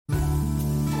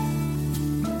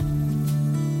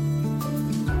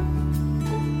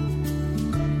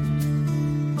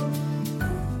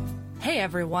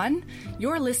everyone.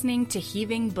 You're listening to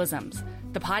Heaving Bosoms,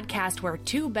 the podcast where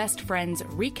two best friends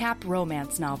recap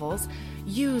romance novels,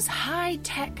 use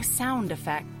high-tech sound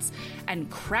effects, and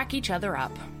crack each other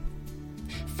up.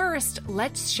 First,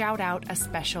 let's shout out a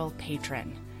special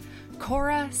patron.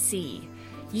 Cora C.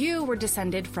 You were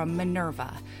descended from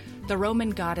Minerva, the Roman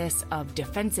goddess of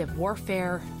defensive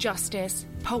warfare, justice,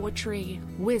 poetry,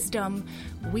 wisdom,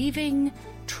 weaving,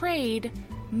 trade,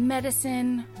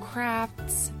 medicine,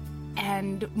 crafts,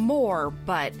 and more,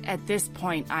 but at this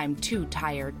point I'm too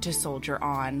tired to soldier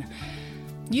on.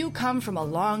 You come from a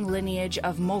long lineage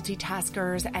of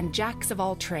multitaskers and jacks of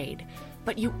all trade,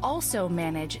 but you also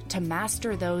manage to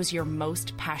master those you're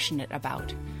most passionate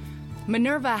about.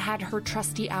 Minerva had her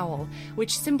trusty owl,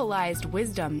 which symbolized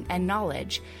wisdom and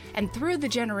knowledge, and through the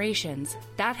generations,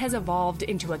 that has evolved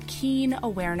into a keen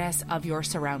awareness of your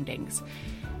surroundings.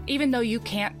 Even though you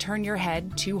can't turn your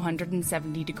head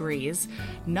 270 degrees,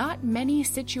 not many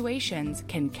situations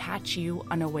can catch you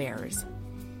unawares.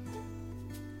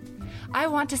 I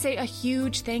want to say a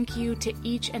huge thank you to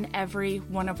each and every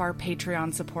one of our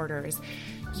Patreon supporters.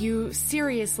 You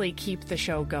seriously keep the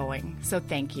show going, so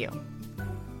thank you.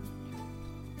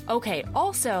 Okay,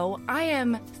 also, I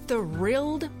am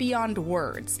thrilled beyond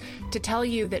words to tell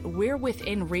you that we're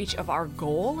within reach of our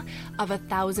goal of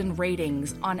 1,000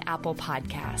 ratings on Apple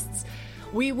Podcasts.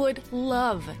 We would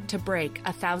love to break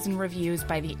 1,000 reviews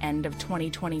by the end of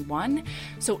 2021,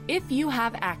 so if you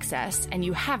have access and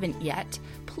you haven't yet,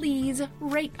 please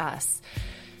rate us.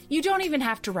 You don't even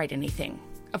have to write anything.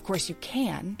 Of course you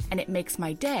can, and it makes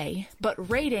my day, but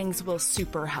ratings will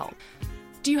super help.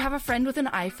 Do you have a friend with an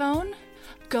iPhone?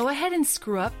 Go ahead and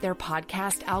screw up their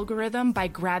podcast algorithm by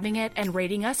grabbing it and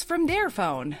rating us from their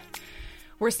phone.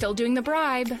 We're still doing the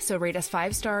bribe, so rate us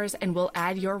 5 stars and we'll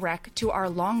add your rec to our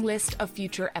long list of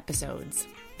future episodes.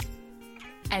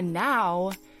 And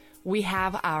now, we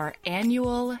have our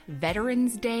annual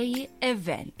Veterans Day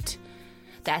event.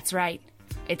 That's right,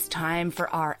 it's time for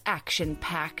our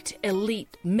action-packed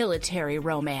elite military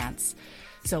romance.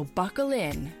 So buckle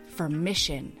in for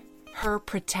Mission, Her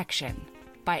Protection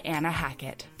by Anna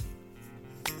Hackett.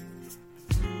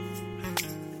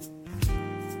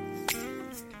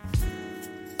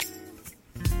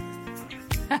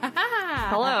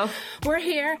 Hello. We're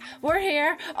here.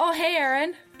 Oh, hey,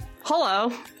 Erin.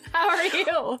 Hello. How are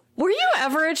you? Were you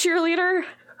ever a cheerleader?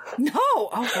 No.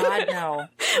 Oh, God, no.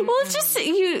 Well, it's just,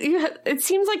 it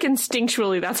seems like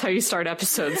instinctually that's how you start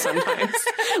episodes sometimes.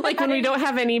 Like when we don't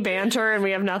have any banter and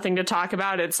we have nothing to talk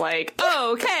about, it's like,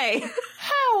 oh, okay.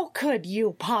 How could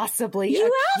you possibly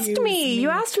You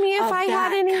asked me if I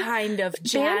had any kind of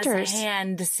jazz banters.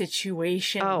 Hand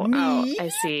situation. Oh, I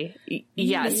see.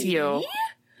 Yes, you.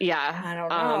 Yeah. I don't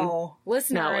know.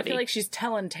 Listener, Melody. I feel like she's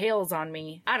telling tales on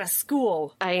me. Out of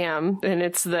school. I am. And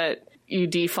it's that you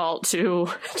default to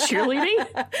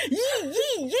cheerleading?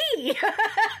 Yee!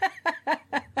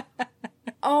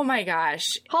 Oh my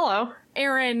gosh. Hello.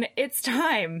 Erin, it's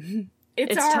time.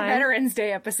 It's our time. Veterans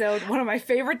Day episode. One of my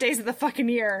favorite days of the fucking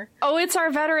year. Oh, it's our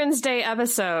Veterans Day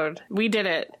episode. We did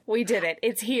it. We did it.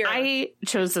 It's here. I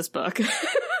chose this book. Yeah.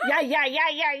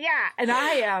 And I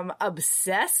am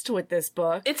obsessed with this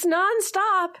book. It's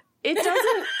nonstop. It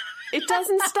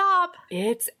doesn't stop.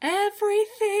 It's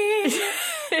everything.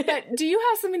 But do you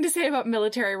have something to say about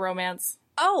military romance?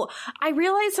 Oh, I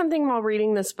realized something while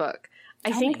reading this book.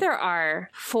 I think me. there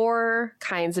are 4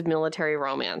 kinds of military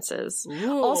romances.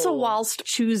 Ooh. Also, whilst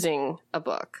choosing a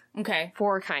book. Okay.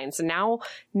 4 kinds. Now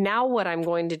what I'm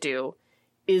going to do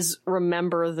is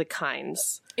remember the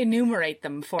kinds. Enumerate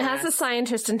them for As us. a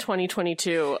scientist in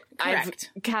 2022, Correct.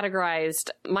 I've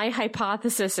categorized, my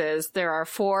hypothesis is there are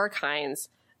 4 kinds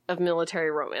of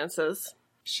military romances.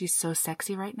 She's so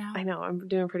sexy right now. I know, I'm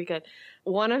doing pretty good.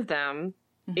 One of them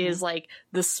is like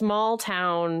the small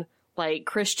town, like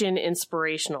Christian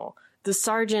inspirational. The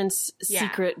sergeant's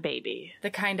secret baby. The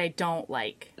kind I don't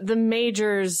like. The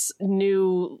major's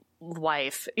new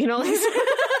wife. You know, like, you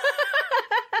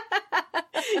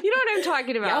know what I'm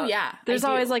talking about? Oh, yeah. There's I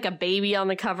do. always like a baby on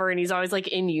the cover and he's always like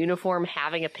in uniform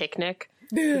having a picnic,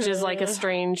 which is like a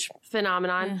strange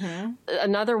phenomenon.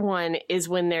 Another one is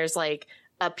when there's like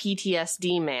a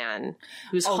PTSD man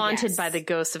who's haunted by the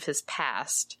ghosts of his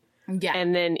past. Yeah.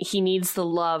 And then he needs the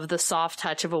love, the soft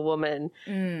touch of a woman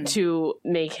to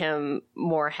make him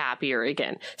more happier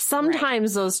again.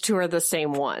 Sometimes those two are the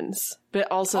same ones, but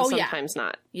also sometimes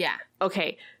not. Yeah.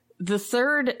 Okay. The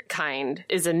third kind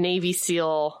is a Navy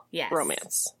SEAL Yes.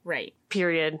 romance. Right.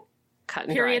 Period. Cut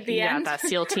and Period, dry. the You end. got that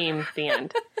SEAL team, the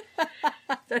end.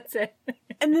 That's it.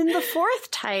 And then the fourth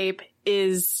type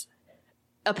is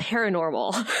a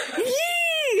paranormal.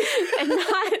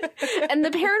 And the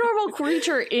paranormal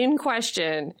creature in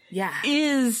question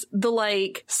is the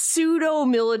like pseudo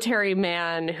military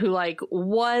man who like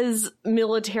was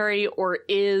military or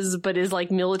is, but is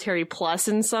like military plus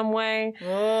in some way.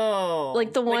 Oh.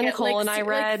 Like the one Cole and I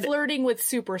read. Like flirting with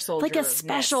super soldiers. Like a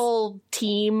special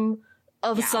team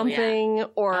of something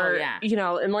or, you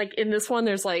know, and like in this one,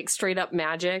 there's like straight up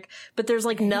magic, but there's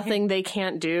like nothing they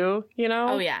can't do, you know?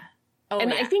 Oh, yeah.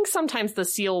 And I think sometimes the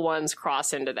seal ones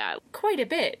cross into that. Quite a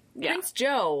bit. Yeah.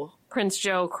 Prince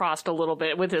Joe crossed a little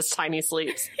bit with his tiny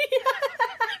sleeves.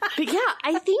 But yeah,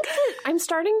 I think that I'm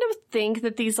starting to think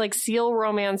that these like seal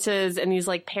romances and these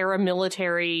like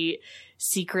paramilitary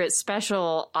secret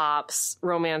special ops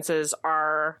romances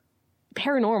are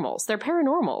paranormals. They're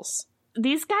paranormals.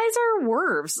 These guys are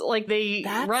werves. Like, they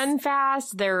run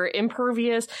fast, they're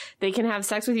impervious, they can have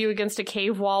sex with you against a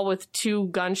cave wall with 2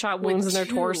 gunshot wounds in their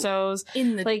torsos.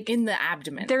 In the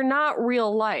abdomen. They're not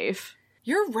real life.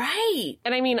 You're right.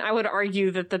 And I mean, I would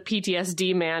argue that the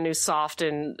PTSD man who's soft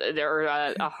and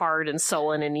hard and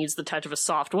sullen and needs the touch of a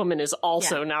soft woman is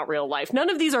also not real life. None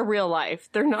of these are real life.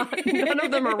 They're not. None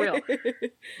of them are real.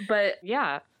 But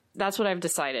yeah, that's what I've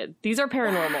decided. These are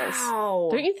paranormals. Wow.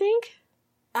 Don't you think?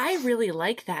 I really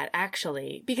like that,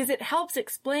 actually, because it helps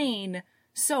explain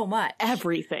so much.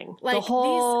 Everything. Like, the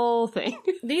whole thing.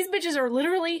 These bitches are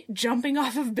literally jumping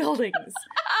off of buildings.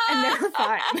 And they're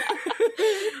fine.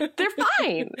 They're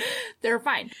fine. They're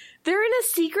fine. They're in a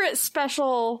secret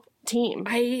special team.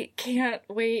 I can't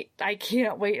wait. I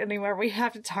can't wait anymore. We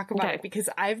have to talk about it because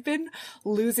I've been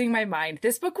losing my mind.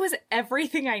 This book was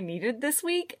everything I needed this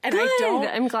week. And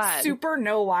I'm glad. Super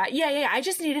know why. Yeah. I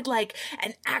just needed like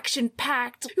an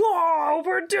action-packed, oh,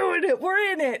 we're doing it.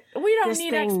 We're in it. We don't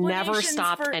need explanations. This thing never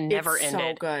stopped and never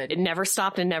ended. So good. It never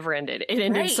stopped and never ended. It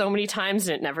ended so many times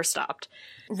and it never stopped.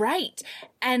 Right.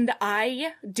 And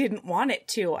I didn't want it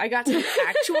to. I got to the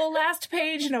actual last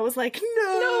page and I was like,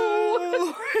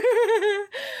 no.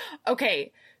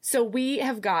 Okay. So we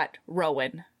have got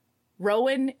Rowan.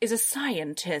 Rowan is a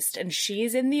scientist and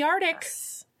she's in the Arctic.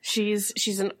 Yes.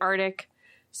 She's an Arctic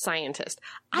scientist.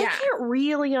 I can't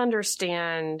really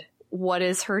understand what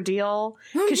is her deal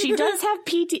because she does have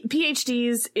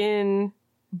PhDs in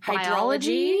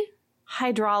biology,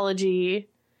 hydrology.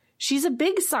 She's a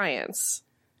big science.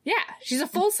 Yeah, she's a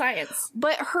full science.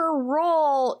 But her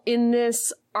role in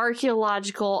this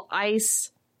archaeological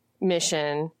ice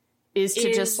mission is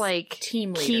to just like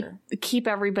team leader. keep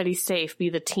everybody safe, be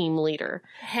the team leader.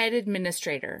 Head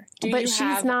administrator. But you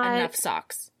have enough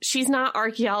socks? She's not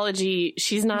archaeology.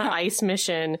 She's not ice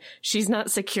mission. She's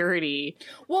not security.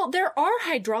 Well, there are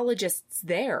hydrologists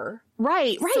there.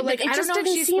 Right. So, like, But I don't know if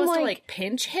she's supposed to like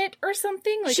pinch hit or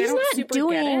something. Like, she's I don't not super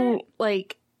doing get it.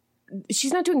 like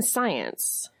she's not doing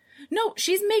science. No,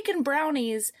 she's making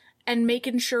brownies and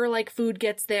making sure like food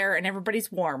gets there and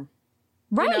everybody's warm.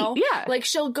 Right. You know? Yeah. Like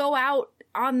she'll go out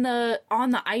on the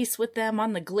ice with them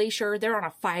on the glacier. They're on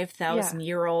a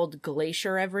 5,000-year-old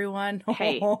glacier, everyone.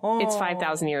 Hey, it's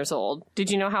 5,000 years old.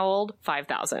 Did you know how old?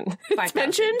 5,000. It's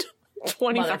mentioned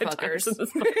 25 times in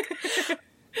this book.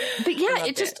 But yeah,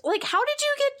 it just, like, how did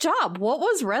you get job? What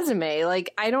was resume?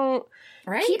 Like, I don't...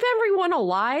 Right? Keep everyone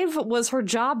alive was her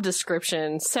job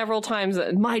description several times.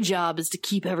 My job is to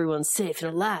keep everyone safe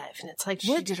and alive. And it's like,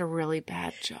 what? She did a really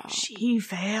bad job. She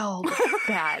failed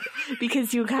bad.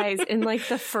 Because you guys, in like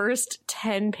the first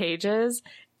 10 pages,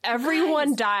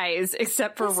 everyone dies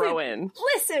except for Rowan.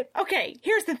 Listen, okay,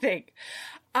 here's the thing.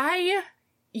 There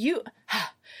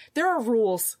are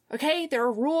rules, okay? There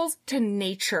are rules to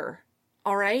nature.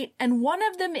 All right. And one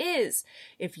of them is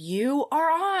if you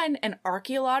are on an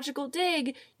archaeological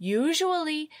dig,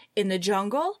 usually in the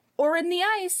jungle or in the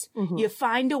ice, you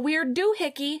find a weird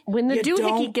doohickey. When the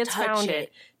doohickey gets found,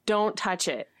 don't touch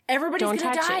it. Everybody's going to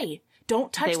die.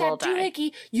 Don't touch that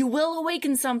doohickey. You will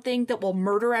awaken something that will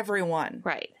murder everyone.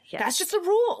 Right. Yes. That's just the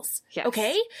rules. Yes.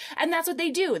 Okay? And that's what they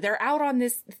do. They're out on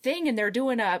this thing and they're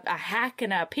doing a hack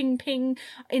and a ping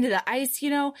into the ice, you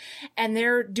know, and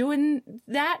they're doing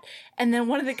that. And then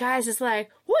one of the guys is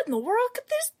like, what in the world could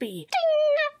this be?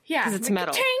 Ding! Yeah. Because it's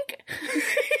metal. Tank.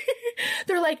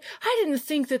 They're like, I didn't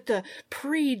think that the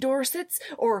pre-Dorsets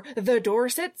or the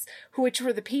Dorsets, which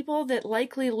were the people that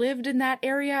likely lived in that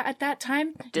area at that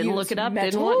time. Didn't look it up.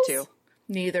 Metals. Didn't want to.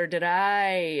 Neither did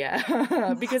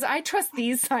I, because I trust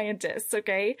these scientists,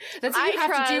 okay? That's what you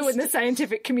have to do in the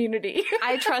scientific community.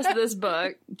 I trust this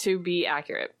book to be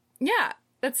accurate. Yeah,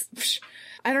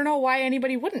 I don't know why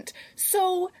anybody wouldn't.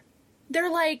 So,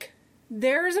 they're like,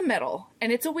 there's a medal,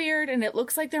 and it's a weird, and it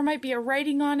looks like there might be a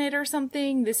writing on it or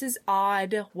something. This is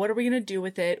odd. What are we going to do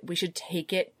with it? We should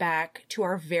take it back to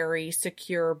our very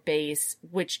secure base,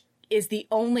 which is the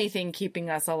only thing keeping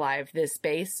us alive, this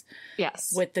base.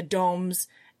 Yes. With the domes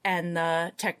and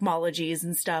the technologies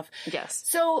and stuff. Yes.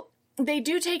 So they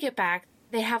do take it back.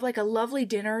 They have like a lovely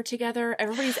dinner together.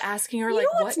 Everybody's asking her You like, know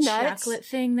what what's nuts? chocolate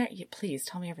thing there? Yeah, please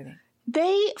tell me everything.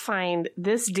 They find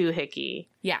this doohickey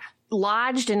Yeah.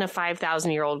 lodged in a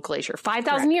 5,000-year-old glacier.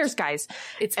 5,000 years, guys.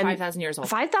 It's And 5,000 years old.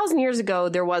 5,000 years ago,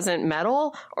 there wasn't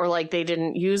metal, or like they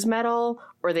didn't use metal,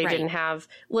 or they Right. didn't have.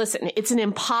 Listen, it's an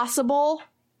impossible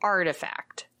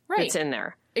artifact Right. that's in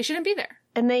there. It shouldn't be there.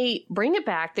 And they bring it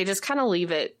back. They just kind of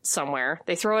leave it somewhere.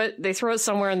 They throw it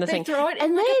somewhere in the They thing. throw it in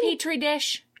and like then, a petri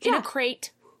dish, in Yeah. a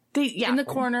crate, yeah. in the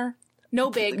corner. No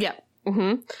big. Yeah.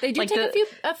 Mm-hmm. They do Like take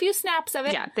a few snaps of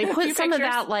it. Yeah, they a put few some pictures.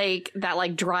 of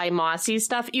that dry mossy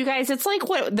stuff. You guys, it's like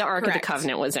what the Ark of the Correct.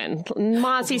 Covenant was in.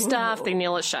 Mossy stuff, they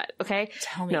nail it shut, okay?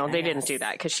 Tell me no, they that. didn't do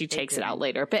that because she takes it didn't. out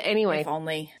later. But anyway, If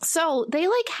only. so they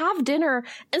like have dinner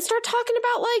and start talking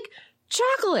about like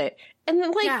chocolate. And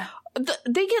then like Yeah.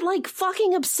 they get like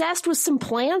fucking obsessed with some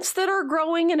plants that are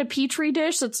growing in a petri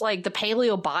dish. It's like the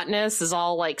paleobotanist is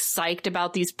all like psyched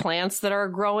about these plants that are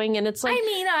growing, and it's like, I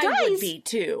mean, I would guys, be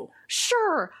too.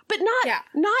 sure, but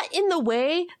not in the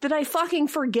way that I fucking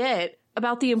forget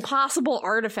about the impossible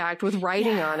artifact with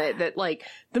writing on it that like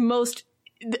the most.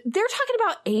 They're talking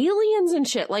about aliens and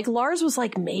shit. Like Lars was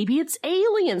like, maybe it's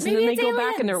aliens, and Maybe then they it's go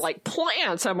back and they're aliens. like,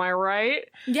 plants. Am I right?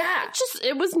 Yeah.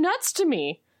 It was nuts to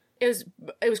me. It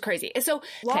was crazy. So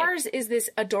Lars is this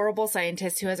adorable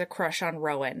scientist who has a crush on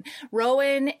Rowan.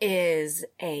 Rowan is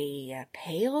a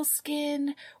pale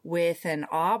skin with an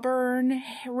auburn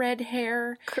red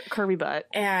hair Curvy butt.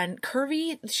 and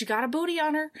curvy. She got a booty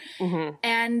on her, Mm-hmm.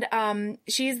 and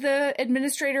she's the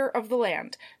administrator of the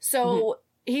land. So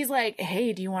he's like,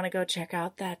 "Hey, do you want to go check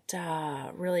out that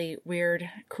really weird,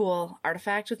 cool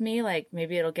artifact with me? Like,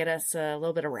 maybe it'll get us a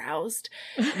little bit aroused."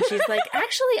 And she's like,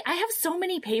 "Actually, I have so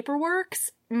many paperworks.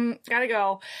 Gotta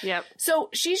go." Yep. So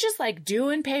she's just like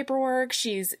doing paperwork.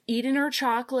 She's eating her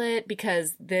chocolate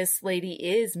because this lady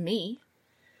is me.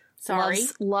 Sorry.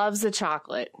 Loves the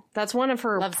chocolate. That's one of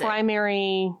her Loves it.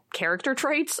 primary character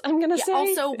traits, I'm going to say.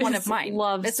 Also one is of mine.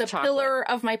 Loves It's a chocolate. pillar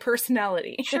of my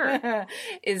personality. Sure.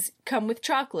 Is come with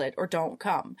chocolate or don't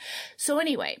come. So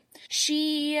anyway,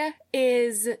 she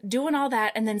is doing all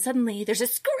that, and then suddenly there's a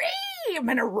scream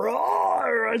and a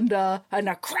roar and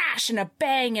a crash and a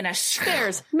bang and a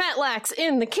There's Metlax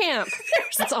in the camp.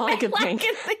 That's all I could think.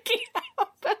 in the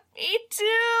camp. Me too.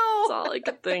 That's all I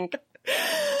could think.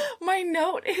 My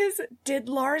note is, did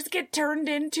Lars get turned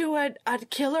into a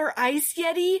killer ice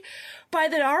yeti by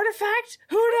the artifact?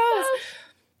 Who knows?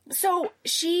 So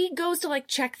she goes to like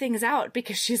check things out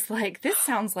because she's like, this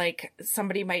sounds like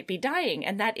somebody might be dying.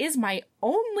 And that is my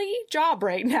only job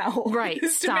right now. Right.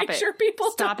 Is Stop to make it. sure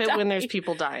people Stop don't it when die. there's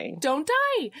people dying. Don't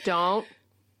die. Don't.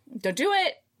 Don't do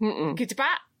it. Mm-mm. Get your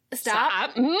butt.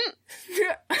 Stop. Mm.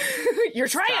 You're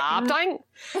trying. Stop dying.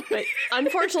 But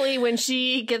unfortunately, when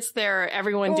she gets there,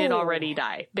 everyone did already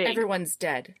die. Big. Everyone's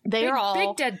dead. They Big- are all-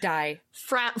 big dead die.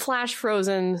 Flash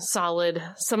frozen, solid.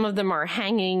 Some of them are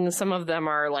hanging. Some of them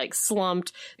are like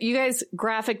slumped. You guys,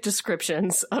 graphic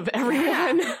descriptions of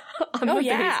everyone on the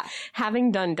yeah. base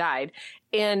having died.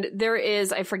 And there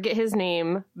is, I forget his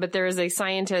name, but there is a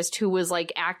scientist who was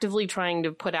like actively trying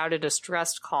to put out a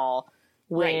distress call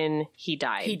when he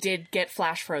died. He did get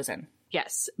flash frozen.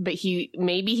 Yes, but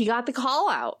maybe he got the call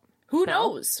out. Who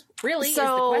knows? Really is the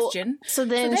question. So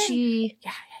then she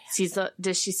Yeah. sees the.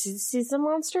 Does she see the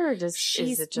monster, or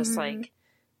is it just like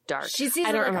dark? She sees I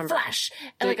it don't like remember. a flash,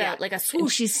 and like a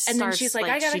swoosh, And then she's like,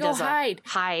 "I gotta go hide."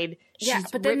 Hide. Yeah, She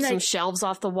but then, rips some like- shelves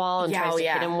off the wall and Yeah, tries oh, to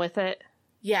yeah. hit him with it.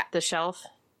 Yeah, The shelf.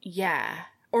 yeah.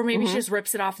 Or maybe she just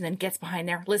rips it off and then gets behind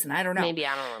there. Listen, I don't know. Maybe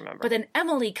I don't remember. But then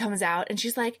Emily comes out and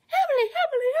she's like,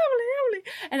 Emily.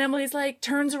 And Emily's like,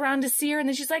 turns around to see her and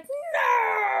then she's like,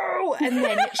 no! And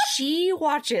then she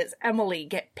watches Emily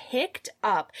get picked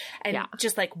up and Yeah.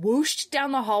 just like whooshed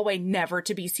down the hallway, never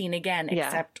to be seen again, Yeah.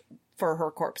 except for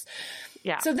her corpse.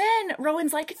 yeah. So then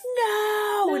Rowan's like,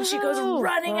 no! And she goes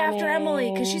running after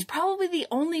Emily because she's probably the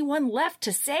only one left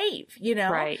to save, you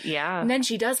know? right. Yeah. And then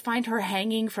she does find her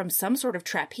hanging from some sort of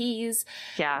trapeze,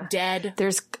 yeah. dead.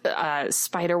 There's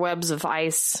spider webs of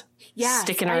ice. Yeah,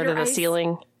 Sticking out spider of the ice.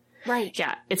 ceiling. Right.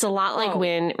 Yeah, it's a lot like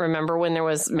remember when there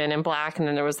was Men in Black and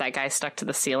then there was that guy stuck to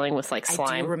the ceiling with like I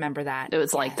slime? do remember that. It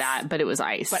was like Yes. that, but it was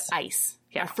ice. But ice.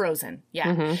 Yeah. Frozen.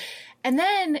 Yeah. And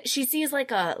then she sees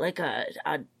like a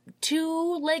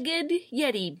two-legged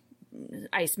Yeti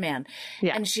Iceman.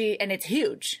 Yeah. And it's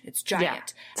huge. It's giant. Yeah,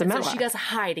 it's a And so Metlac. she does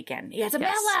hide again. Yeah, it's a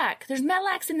Yes. Metlac. There's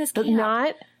Metlacs in this but camp.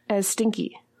 not as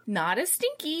stinky. Not as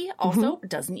stinky. Also,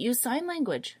 doesn't use sign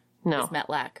language. No. Is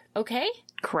Metlack. Okay.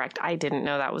 Correct. I didn't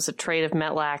know that was a trait of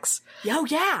Metlack's. Oh,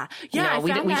 yeah. Yeah, No,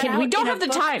 we don't have the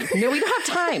time. No, we don't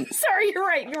have time. Sorry, you're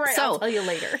right. You're right. So, I'll tell you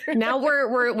later.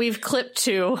 Now we've clipped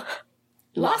to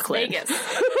Las Lachlan, Vegas.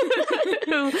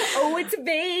 Oh, it's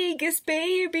Vegas,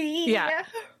 baby. Yeah.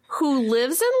 Who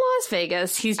lives in Las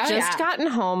Vegas. He's just gotten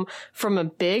home from a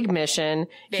big mission.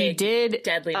 He did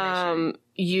deadly mission.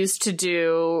 Used to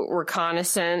do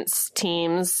reconnaissance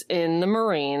teams in the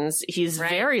Marines. He's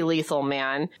very lethal,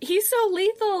 man. He's so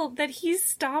lethal that he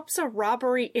stops a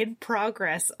robbery in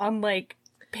progress on like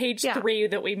page 3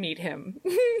 that we meet him.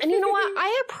 And you know what?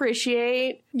 I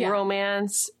appreciate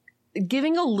romance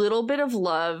giving a little bit of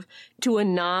love to a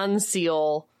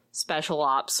non-SEAL special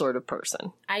ops sort of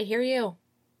person. I hear you.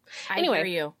 I hear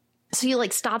you. So he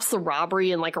like stops the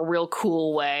robbery in like a real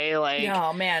cool way, like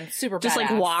oh man, super just badass.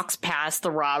 like walks past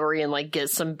the robbery and like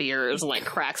gets some beers and like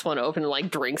cracks one open and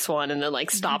like drinks one and then like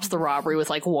stops the robbery with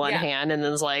like one hand and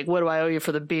then's like, what do I owe you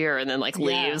for the beer? And then like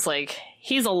leaves. Like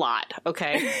he's a lot,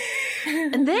 okay?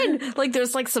 And then like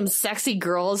there's like some sexy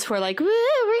girls who are like, woo,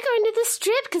 we're going to the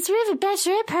strip because we have a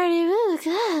bachelorette party. Woo,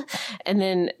 ah. And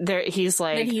then he's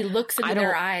like, and he looks into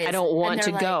their eyes. I don't want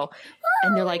to go.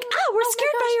 And they're like, oh, we're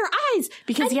scared by your eyes.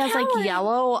 Because he has like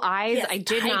yellow eyes. Yes, I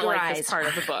did not like this part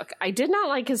of the book. I did not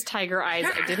like his tiger eyes.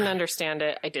 I didn't understand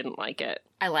it. I didn't like it.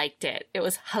 I liked it. It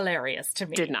was hilarious to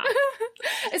me. Did not.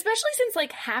 Especially since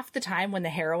like half the time when the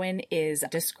heroine is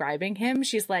describing him,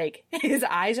 she's like, his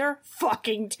eyes are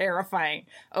fucking terrifying.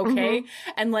 Okay?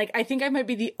 And like, I think I might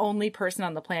be the only person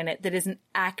on the planet that isn't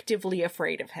actively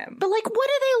afraid of him. But like, what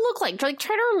do they look like? Like,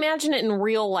 try to imagine it in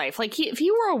real life. Like, if he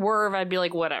were a werv, I'd be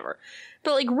like, whatever.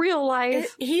 But like real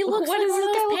life, he looks like one of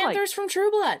those panthers from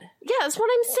True Blood. Yeah, that's what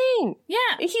I'm saying. Yeah,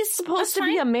 he's supposed to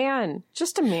be a man,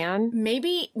 just a man.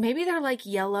 Maybe they're like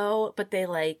yellow, but they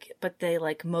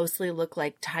mostly look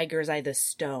like Tiger's Eye the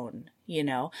Stone. You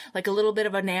know, like a little bit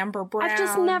of an amber brown. I've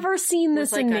just never seen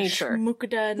this in nature.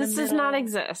 This does not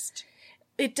exist.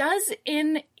 It does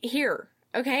in here.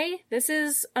 Okay, this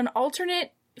is an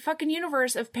alternate fucking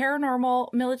universe of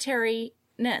paranormal military.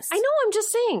 I know, I'm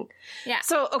just saying. Yeah.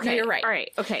 So, okay. No, you're right. All right.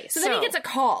 Okay. So then he gets a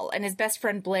call, and his best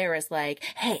friend Blair is like,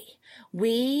 hey,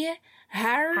 we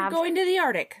are going to the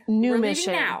Arctic. New We're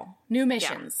mission. leaving now. New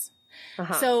missions.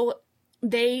 Yeah. So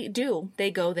they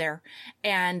go there,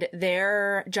 and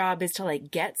their job is to, like,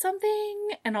 get something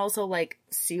and also, like,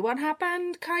 see what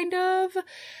happened, kind of.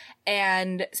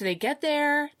 And so they get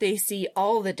there, they see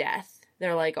all the death.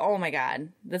 They're like, oh my God,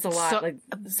 that's a lot. So, like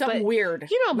something weird.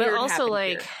 You know, but weird also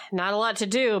like here. Not a lot to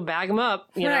do. Bag them up,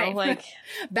 you know, like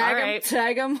bag them,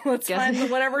 tag them. Let's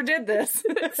find whatever did this.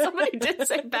 Somebody did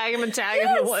say bag them and tag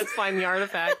them and let's find the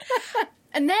artifact.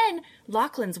 And then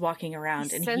Lachlan's walking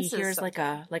around and he hears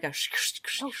something. like a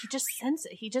Oh, he just senses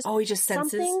it. He just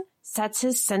senses something sets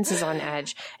his senses on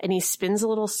edge and he spins a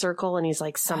little circle and he's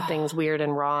like, something's weird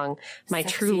and wrong. My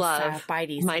true love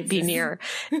might be near.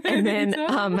 And then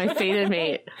my fated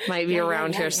mate might be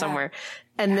around here somewhere.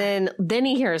 And then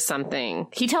he hears something.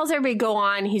 He tells everybody go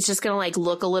on. He's just going to like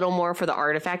look a little more for the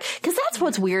artifact. Cause that's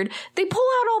what's weird. They pull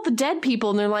out all the dead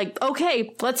people and they're like,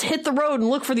 okay, let's hit the road and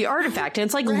look for the artifact. And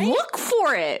it's like, look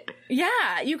for it.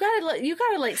 Yeah. You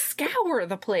gotta like scour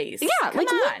the place. Yeah. Come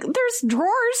on. Look, there's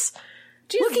drawers.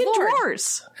 Jesus look in Lord.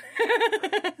 drawers.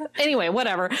 Anyway,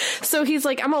 whatever. So he's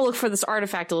like, I'm going to look for this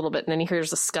artifact a little bit. And then he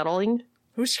hears a scuttling,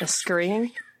 a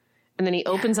scurrying. And then he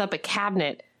opens up a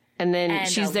cabinet. And then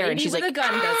she's there and she's like, the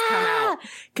gun does come out.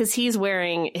 Because he's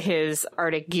wearing his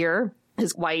Arctic gear,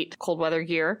 his white cold weather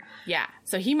gear. Yeah.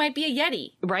 So he might be a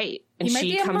Yeti. Right. And he might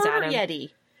she be a comes at him.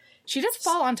 Yeti. She does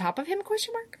fall on top of him,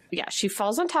 question mark? Yeah. She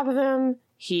falls on top of him.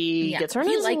 He gets her in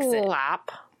his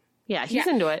lap. Yeah, he's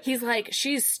into it. He's like,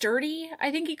 she's sturdy,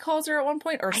 I think he calls her at one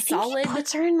point, or solid. Think he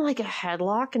puts her in like a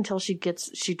headlock until she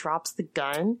drops the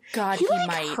gun. God, he like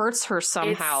might. Hurts her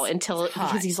somehow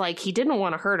because he's like, he didn't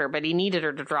want to hurt her, but he needed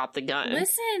her to drop the gun.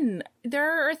 Listen,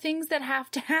 there are things that have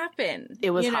to happen. It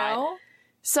was hot. Know?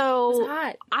 So it was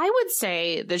hot. I would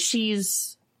say that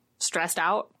she's stressed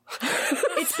out.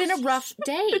 It's been a rough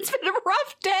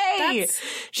day.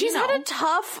 She's had a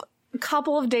tough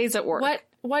couple of days at work.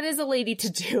 What is a lady to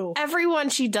do? Everyone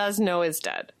she does know is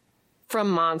dead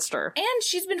from Monster. And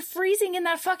she's been freezing in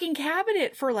that fucking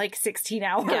cabinet for like 16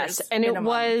 hours. Yes, and minimum. It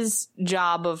was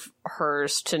job of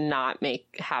hers to not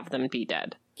have them be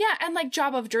dead. Yeah, and like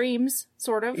job of dreams,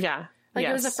 sort of. Yeah. Like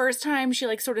it was the first time she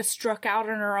like sort of struck out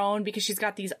on her own because she's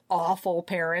got these awful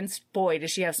parents. Boy, does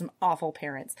she have some awful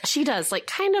parents. She does, like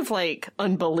kind of like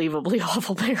unbelievably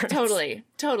awful parents. Totally.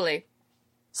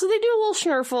 So they do a little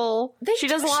schnurfle. She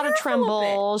does a lot of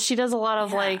tremble. She does a lot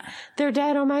of like, they're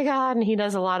dead, oh my God. And he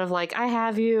does a lot of like, I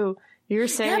have you. You're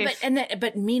safe.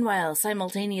 But meanwhile,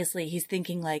 simultaneously, he's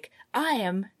thinking like, I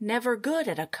am never good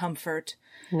at a comfort.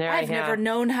 I've never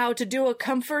known how to do a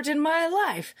comfort in my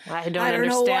life. I don't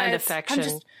understand affection. I'm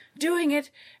just doing it.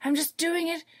 I'm just doing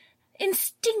it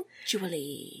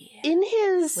instinctually. In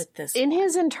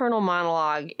his internal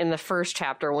monologue in the first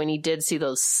chapter, when he did see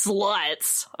those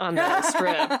sluts on the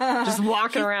strip, just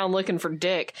walking around looking for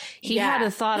dick, he had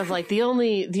a thought of like the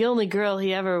only girl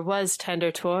he ever was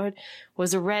tender toward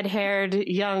was a red-haired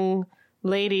young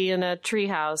lady in a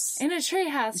treehouse. In a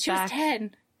treehouse, she was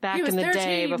 10. Back in the 13.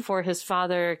 Day before his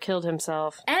father killed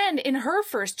himself. And in her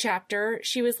first chapter,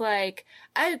 she was like,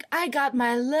 I got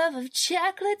my love of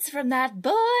chocolates from that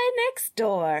boy next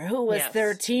door who was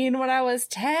 13 when I was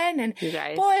 10. And you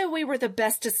guys, boy, we were the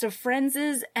bestest of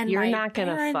friendses. And you're not going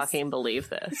to fucking believe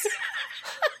this.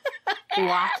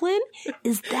 Lachlan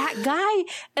is that guy.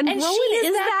 And Rowan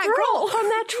is that girl from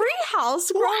that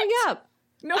treehouse growing up.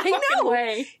 No fucking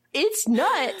way. It's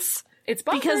nuts. It's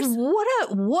bonkers. Because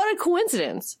what a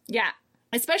coincidence. Yeah.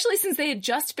 Especially since they had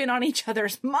just been on each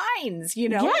other's minds, you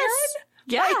know? Yes.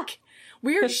 Yeah. Like,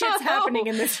 weird shit's happening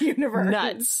in this universe.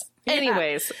 Nuts. Yeah.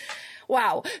 Anyways.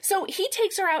 Wow. So he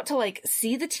takes her out to like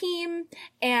see the team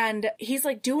and he's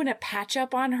like doing a patch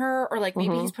up on her or like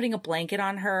maybe he's putting a blanket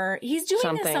on her. He's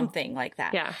doing something like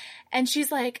that. Yeah. And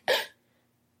she's like,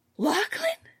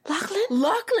 Lachlan?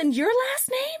 Lachlan, your last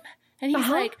name? And he's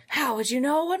like, how would you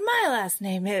know what my last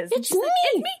name is? It's me. Like,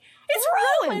 it's me. It's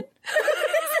Rowan.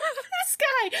 This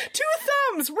guy. 2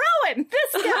 thumbs. Rowan.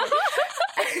 This guy.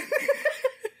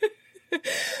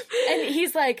 And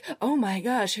he's like, oh my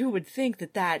gosh, who would think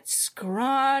that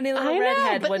scrawny little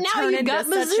redhead would turn into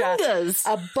such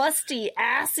a busty,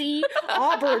 assy,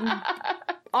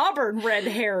 auburn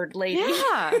red-haired lady.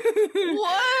 Yeah.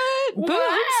 What?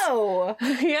 Wow.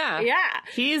 Yeah. Yeah.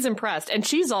 He's impressed. And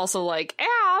she's also like,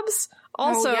 abs.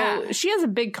 Also, she has a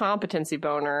big competency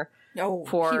boner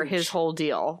for his whole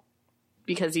deal.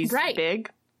 Because he's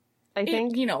big, I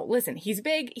think. Listen, he's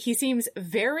big. He seems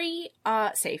very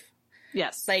safe.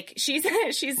 Yes. Like,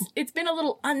 it's been a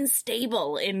little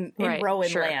unstable in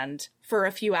Rowan land for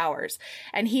a few hours.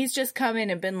 And he's just come in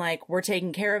and been like, we're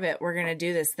taking care of it. We're going to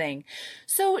do this thing.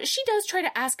 So she does try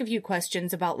to ask a few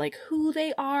questions about like who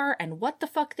they are and what the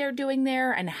fuck they're doing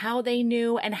there and how they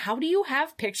knew and how do you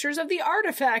have pictures of the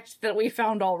artifact that we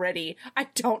found already? I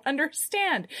don't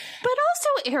understand. But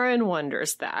also Aaron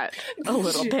wonders that a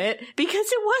little bit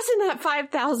because it wasn't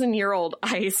that 5,000-year-old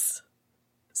ice.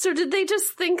 So did they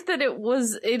just think that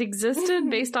it existed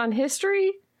based on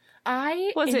history?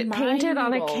 Was it painted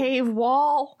on a cave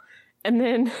wall? And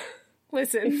then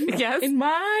listen, yes? In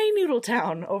my noodle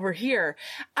town over here,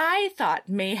 I thought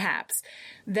mayhaps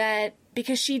that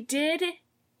because she did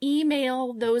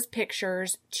email those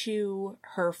pictures to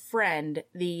her friend,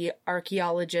 the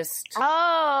archaeologist,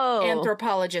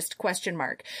 anthropologist ?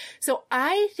 So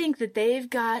I think that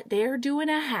they're doing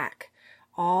a hack.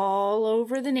 All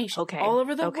over the nation, all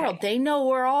over the world. They know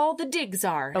where all the digs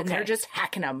are, and they're just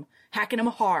hacking them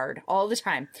hard all the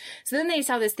time. So then they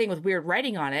saw this thing with weird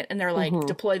writing on it, and they're like,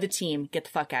 deploy the team, get the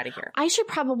fuck out of here. I should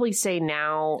probably say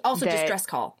now also distress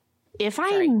call. If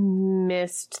I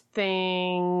missed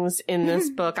things in this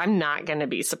book, I'm not going to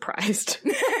be surprised.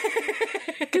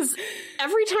 Because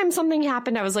every time something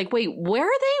happened, I was like, wait, where are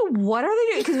they? What are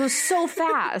they doing? Because it was so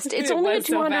fast. It's only a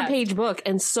 200-page book,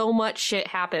 and so much shit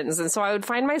happens. And so I would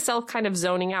find myself kind of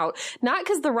zoning out. Not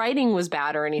because the writing was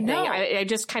bad or anything. No. I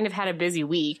just kind of had a busy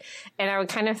week. And I would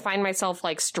kind of find myself,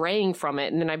 like, straying from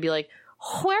it. And then I'd be like,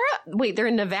 wait, they're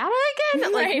in Nevada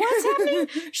again? Like, what's happening?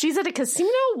 She's at a casino?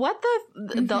 What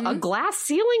a glass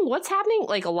ceiling? What's happening?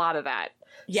 Like, a lot of that.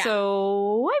 Yeah.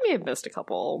 So I may have missed a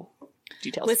couple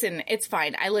details. Listen, it's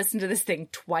fine. I listened to this thing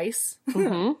twice.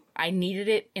 I needed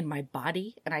it in my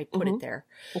body, and I put it there.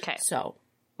 Okay. So,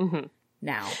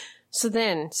 now. So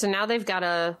now they've got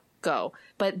to go.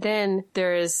 But then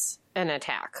there's an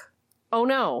attack. Oh,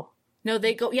 no. No,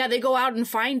 they go out and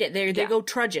find it. They go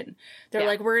trudging. They're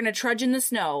like, we're going to trudge in the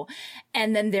snow.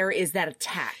 And then there is that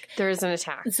attack. There is an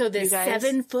attack. So this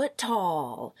 7 foot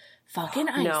tall fucking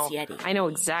ice yeti. I know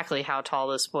exactly how tall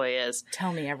this boy is.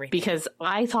 Tell me everything. Because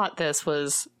I thought this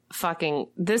was fucking,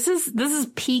 this is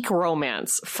peak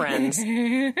romance, friends.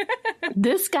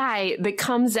 This guy that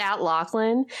comes at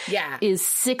Lachlan is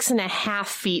 6.5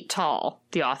 feet tall,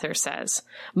 the author says.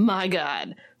 My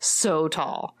God, so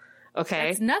tall. Okay.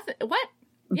 That's nothing. What?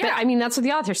 Yeah. But I mean, that's what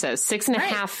the author says.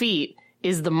 6.5 feet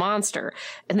is the monster.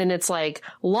 And then it's like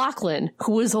Lachlan,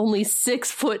 who is only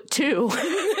 6'2".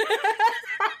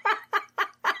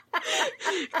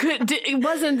 It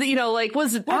wasn't,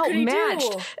 was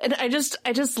outmatched. And I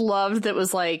just loved that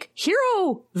was like,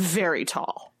 hero, very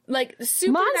tall. like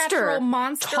supernatural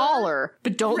monster. Taller,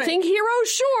 but don't think hero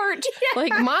short. Yeah.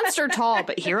 Like monster tall,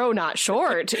 but hero not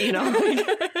short, you know?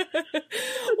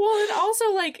 Well, and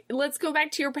also, like, let's go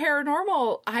back to your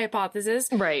paranormal hypothesis.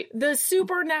 Right. The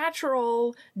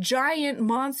supernatural giant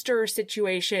monster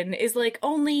situation is, like,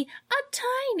 only a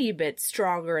tiny bit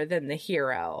stronger than the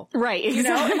hero. Right. You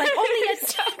know? Like, only a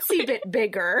teensy bit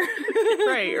bigger.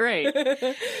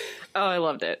 Right. Oh, I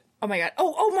loved it. Oh my god.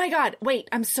 Oh my god. Wait,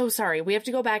 I'm so sorry. We have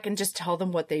to go back and just tell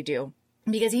them what they do.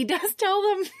 Because he does tell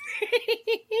them.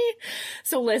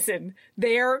 So listen,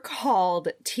 they're called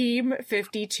Team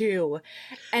 52.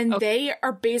 And they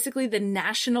are basically the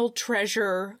National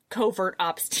Treasure covert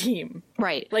ops team.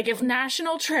 Right. Like if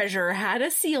National Treasure had a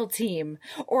SEAL team,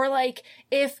 or like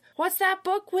if, what's that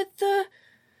book with the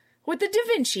Da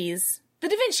Vinci's? The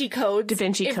Da Vinci Code. Da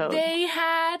Vinci Code. If they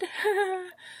had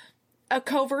a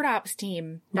covert ops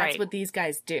team, that's right. what these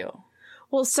guys do.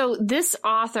 Well, so this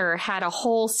author had a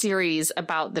whole series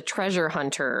about the treasure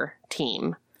hunter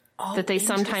team that they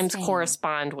sometimes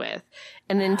correspond with.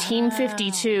 And then Team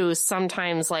 52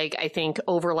 sometimes, like, I think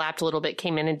overlapped a little bit,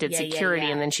 came in and did security,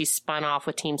 and then she spun off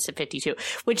with Team 52.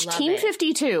 Which Team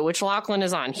 52, which Lachlan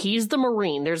is on, he's the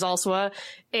Marine. There's also a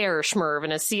Air Schmerv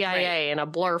and a CIA and a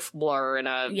Blurf Blur and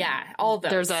a... Yeah, all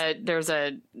those. There's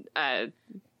a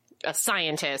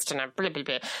scientist and a blah, blah,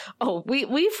 blah. Oh,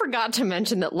 we forgot to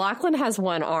mention that Lachlan has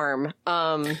one arm.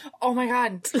 Oh my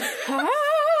god.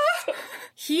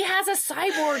 He has a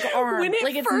cyborg arm. It's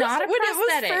not a prosthetic.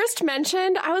 When it was first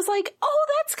mentioned, I was like, oh,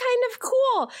 that's kind of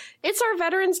cool. It's our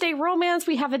Veterans Day romance.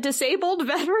 We have a disabled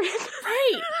veteran.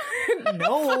 Right.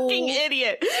 No. Fucking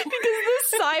idiot. Because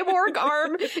this cyborg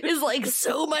arm is like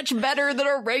so much better than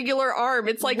a regular arm.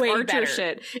 It's like Archer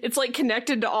shit. It's like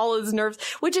connected to all his nerves,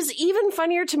 which is even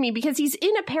funnier to me because he's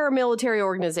in a paramilitary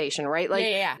organization, right?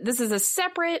 Like, this is a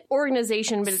separate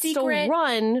organization, but it's still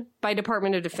run by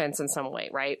Department of Defense in some way,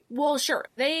 right? Well, sure.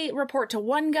 They report to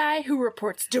one guy who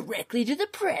reports directly to the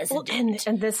president. Well,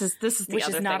 and this is the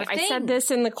other thing. I said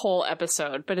this in the Cole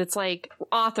episode, but it's like,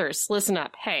 authors, listen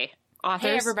up. Hey, authors,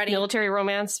 hey, everybody. Military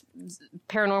romance,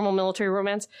 paranormal military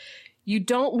romance. You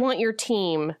don't want your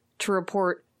team to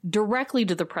report directly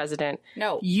to the president.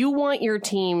 No. You want your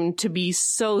team to be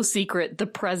so secret the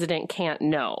president can't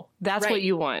know. That's what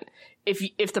you want.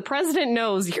 If the president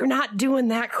knows, you're not doing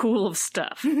that cool of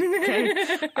stuff.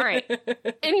 Okay? All right.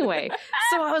 Anyway,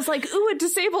 so I was like, ooh, a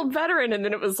disabled veteran. And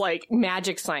then it was like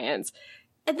magic science.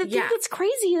 And the thing that's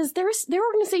crazy is their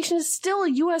organization is still a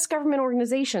U.S. government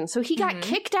organization. So he got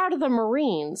kicked out of the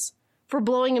Marines for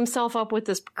blowing himself up with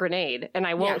this grenade. And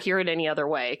I won't hear it any other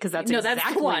way, because that's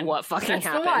exactly what fucking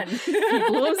happened. He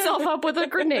blew himself up with a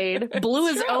grenade, blew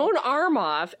his own arm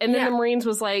off, and then the Marines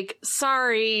was like,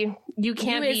 sorry, you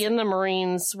can't be in the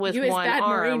Marines with one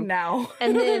arm. Marine now.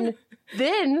 And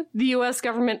then the U.S.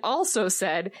 government also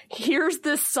said, here's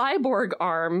this cyborg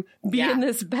arm, be in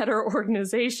this better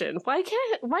organization. Why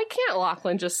can't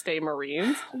Lachlan just stay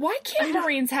Marines? Why can't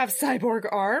Marines have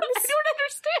cyborg arms? I don't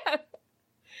understand.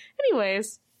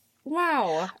 Anyways.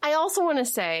 Wow. I also want to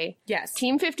say,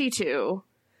 Team 52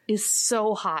 is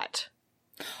so hot.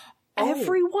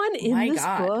 Everyone in this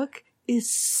book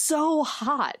is so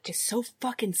hot. It's so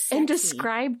fucking sexy. And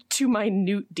described to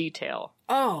minute detail.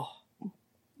 Oh.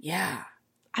 Yeah.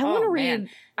 I want to read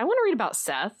about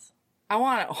Seth.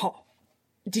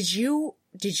 Did you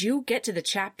get to the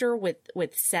chapter with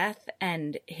Seth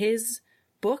and his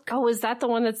book? Oh, is that the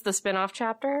one that's the spin-off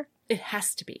chapter? It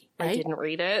has to be, right? I didn't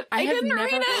read it. I didn't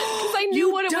read it because I knew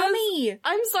what it was.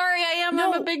 I'm sorry, I'm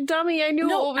a big dummy. I knew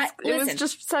it was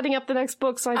just setting up the next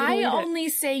book, so I didn't read it. I only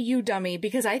say you dummy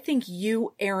because I think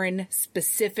you, Aaron,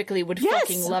 specifically would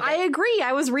fucking love it. I agree.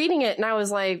 I was reading it and I was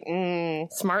like,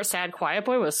 smart, sad, quiet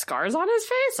boy with scars on his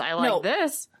face? I like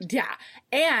this. Yeah.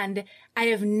 And I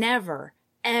have never,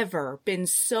 ever been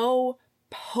so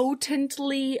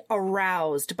potently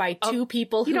aroused by two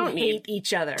people who hate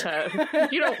each other.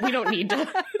 We don't need to.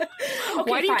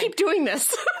 Why do you keep doing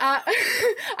this? I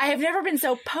have never been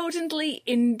so potently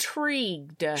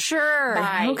intrigued. Sure.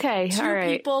 By two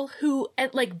people who,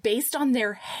 like, based on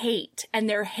their hate and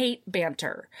their hate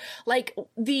banter, like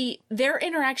their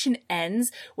interaction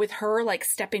ends with her like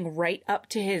stepping right up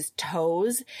to his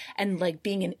toes and like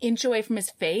being an inch away from his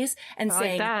face and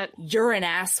saying, "You're an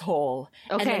asshole."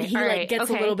 Okay, and then he like gets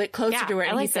a little bit closer to her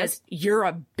and he says, "You're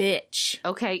a bitch."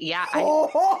 Okay, yeah.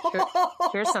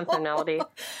 Here's something, Melody.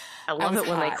 I love it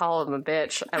when they call him a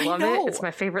bitch. I love it. It's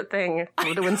my favorite thing.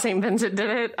 When St. Vincent did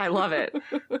it, I love it.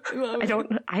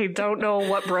 I don't know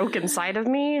what broke inside of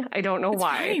me. I don't know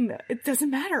why. Fine. It doesn't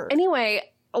matter. Anyway,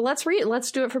 let's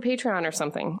do it for Patreon or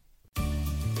something.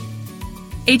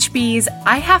 HBs,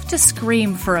 I have to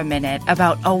scream for a minute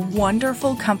about a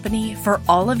wonderful company for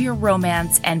all of your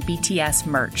romance and BTS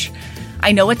merch.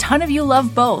 I know a ton of you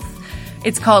love both.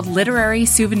 It's called Literary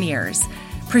Souvenirs.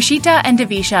 Prashita and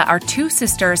Devisha are two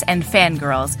sisters and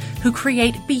fangirls who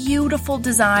create beautiful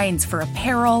designs for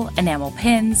apparel, enamel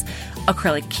pins,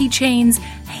 acrylic keychains,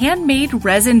 handmade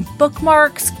resin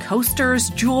bookmarks,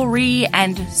 coasters, jewelry,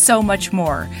 and so much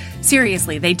more.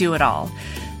 Seriously, they do it all.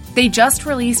 They just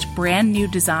released brand new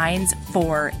designs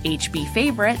for HB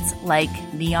favorites like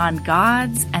Neon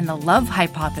Gods and The Love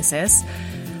Hypothesis.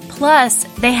 Plus,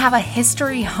 they have a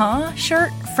History Huh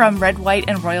shirt from Red, White,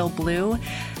 and Royal Blue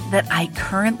that I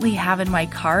currently have in my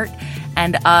cart,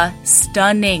 and a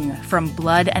stunning From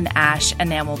Blood and Ash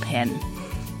enamel pin.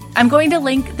 I'm going to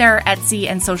link their Etsy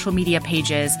and social media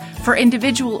pages for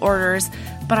individual orders,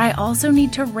 but I also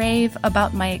need to rave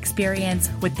about my experience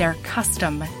with their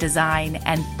custom design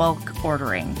and bulk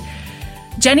ordering.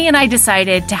 Jenny and I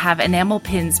decided to have enamel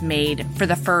pins made for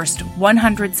the first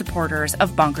 100 supporters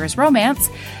of Bonkers Romance,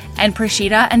 and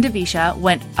Prashita and Devisha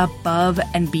went above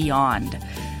and beyond.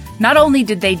 Not only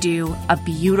did they do a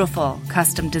beautiful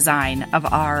custom design of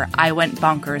our I Went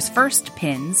Bonkers First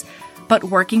pins, but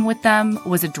working with them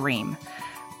was a dream.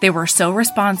 They were so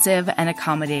responsive and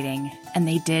accommodating, and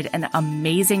they did an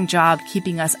amazing job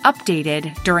keeping us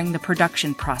updated during the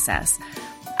production process.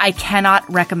 I cannot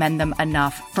recommend them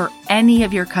enough for any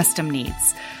of your custom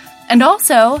needs. And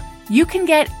also, you can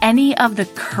get any of the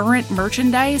current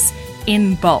merchandise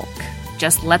in bulk.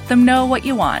 Just let them know what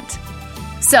you want.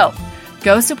 So,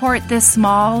 go support this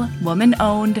small,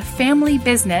 woman-owned family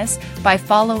business by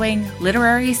following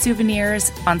Literary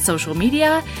Souvenirs on social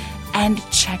media and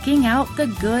checking out the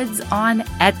goods on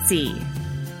Etsy.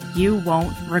 You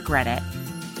won't regret it.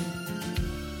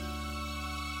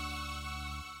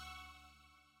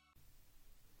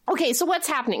 Okay, so what's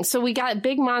happening? So we got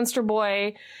Big Monster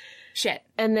Boy. Shit.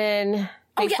 And then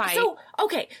they fight.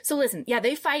 So listen. Yeah,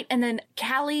 they fight, and then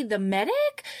Callie, the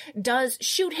medic, does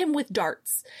shoot him with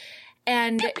darts.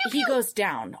 And he goes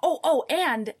down.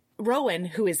 And Rowan,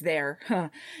 who is there,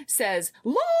 says,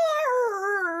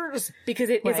 Lars! Because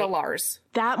it is a Lars.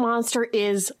 That monster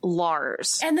is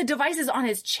Lars. And the device is on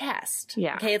his chest.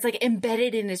 Yeah. Okay, it's like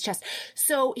embedded in his chest.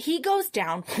 So he goes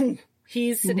down.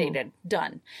 He's sedated.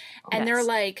 Done. And they're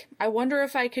like, I wonder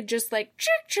if I could just like,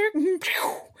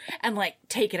 and like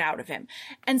take it out of him.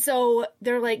 And so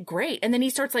they're like, great. And then he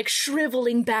starts like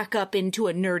shriveling back up into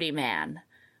a nerdy man.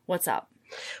 What's up?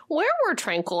 Where were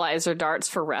tranquilizer darts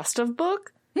for rest of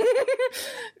book?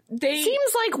 They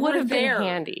seems like would have been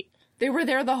handy. They were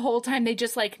there the whole time. They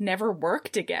just like never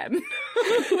worked again,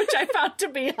 which I found to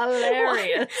be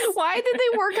hilarious. Why did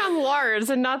they work on Lars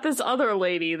and not this other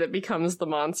lady that becomes the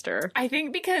monster? I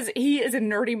think because he is a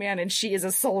nerdy man and she is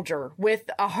a soldier with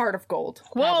a heart of gold.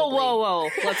 Whoa.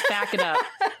 Let's back it up.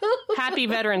 Happy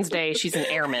Veterans Day. She's an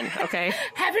airman, okay?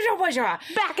 Back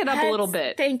it up a little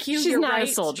bit. Thank you. She's not a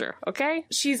soldier, okay?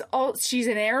 She's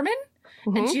an airman,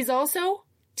 and she's also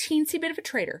teensy bit of a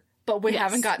traitor, but we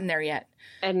haven't gotten there yet.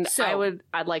 And so,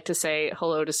 I'd like to say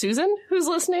hello to Susan, who's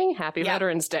listening. Happy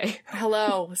Veterans Day.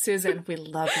 Hello, Susan. We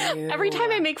love you. Every time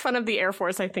I make fun of the Air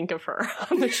Force, I think of her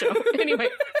on the show. Anyway,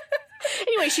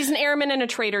 she's an airman and a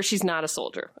traitor. She's not a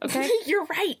soldier. Okay, You're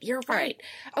right.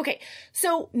 Okay,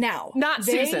 so now not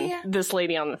Susan, this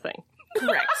lady on the thing.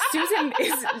 Correct.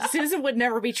 Susan would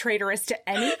never be traitorous to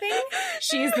anything.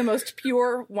 She is the most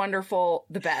pure, wonderful,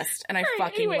 the best, and I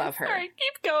fucking love her. All right,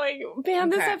 keep going.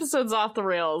 Man, this episode's off the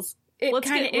rails. We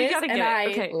gotta get it.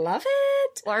 Okay. Love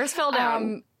it. Lars fell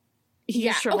down.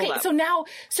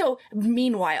 So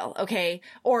meanwhile,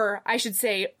 or I should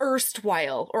say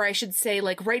erstwhile, or I should say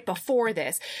like right before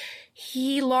this,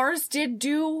 Lars did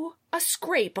do a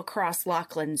scrape across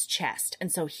Lachlan's chest,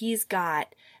 and so he's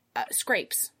got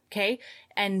scrapes. Okay,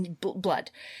 and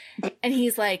blood. And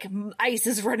he's like, ice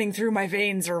is running through my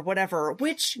veins or whatever,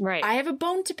 which I have a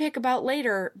bone to pick about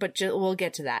later, but we'll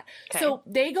get to that. Okay. So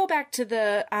they go back to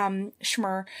the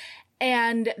Schmer,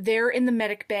 and they're in the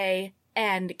medic bay,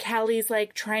 and Callie's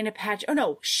like trying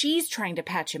to she's trying to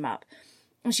patch him up.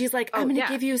 And she's like, I'm going to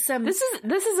give you some... This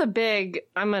is a big,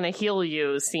 I'm going to heal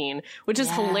you scene, which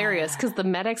is hilarious because the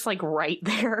medic's like right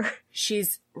there.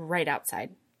 She's right outside.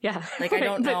 Yeah. Like, I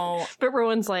don't know. But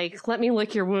Rowan's like, let me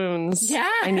lick your wounds. Yeah.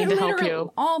 I need to help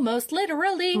you. Almost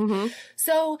literally. Mm-hmm.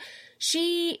 So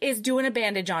she is doing a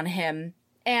bandage on him,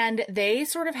 and they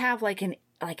sort of have like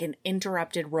like an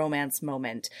interrupted romance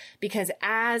moment, because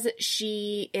as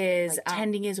she is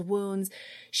tending his wounds,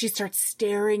 she starts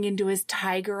staring into his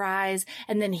tiger eyes,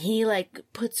 and then he like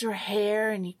puts her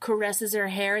hair and he caresses her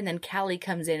hair, and then Callie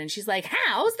comes in and she's like,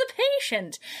 how's the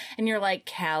patient? And you're like,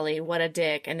 Callie, what a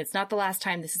dick. And it's not the last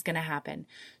time this is going to happen.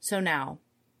 So now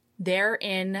they're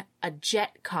in a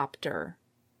jet copter.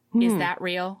 Is that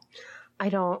real? I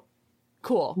don't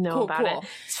know about it.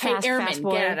 Hey, Airman,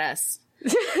 get at us.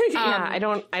 Yeah, I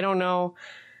don't know.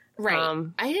 Right.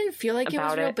 I didn't feel like it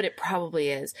was real, it. but it probably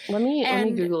is. Let me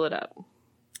Google it up.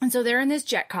 And so they're in this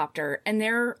jet copter and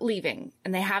they're leaving,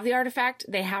 and they have the artifact.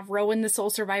 They have Rowan, the sole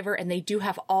survivor, and they do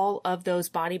have all of those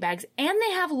body bags, and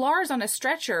they have Lars on a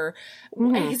stretcher.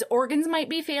 His organs might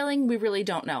be failing. We really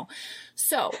don't know.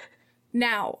 So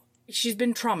now she's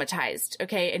been traumatized.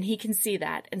 Okay. And he can see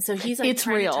that. And so he's like, it's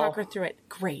trying real. to talk her through it.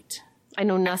 Great. I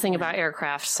know nothing about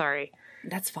aircraft. Sorry.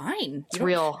 That's fine. It's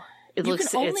real. You can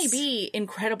only be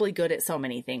incredibly good at so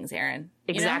many things, Aaron.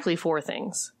 Exactly 4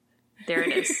 things. There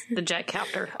it is. The jet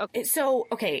copter. Okay. So,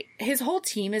 okay, his whole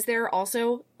team is there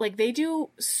also. Like, they do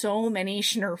so many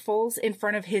schnurfles in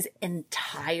front of his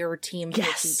entire Team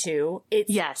 52.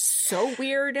 It's so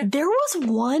weird. There was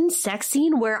one sex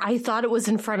scene where I thought it was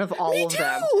in front of all of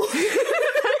them.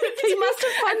 He must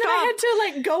have fucked and then off. I had to,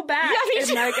 like, go back. Yeah,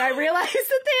 and, like, I realized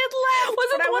that they had left. Was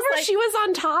it the one where like, she was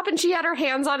on top and she had her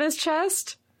hands on his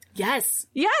chest? Yes.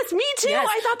 Yes, me too. Yes.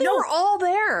 I thought they were all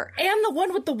there. And the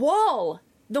one with the wall.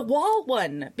 The wall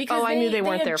one. Because I knew they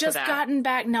weren't there for that. They had just gotten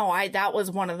back. No, that was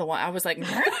one of the ones. I was like,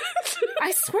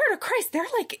 I swear to Christ, they're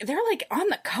like on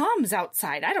the comms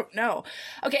outside. I don't know.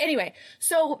 Okay, anyway.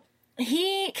 So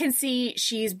he can see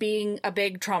she's being a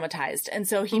big traumatized. And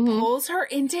so he pulls her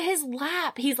into his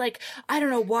lap. He's like, I don't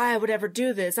know why I would ever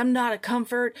do this. I'm not a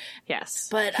comfort. Yes.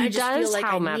 But I just feel like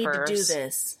I need to do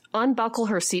this. Unbuckle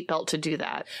her seatbelt to do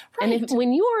that. Right. And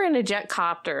when you are in a jet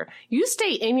copter, you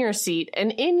stay in your seat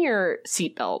and in your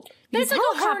seatbelt. There's like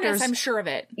a harness, I'm sure of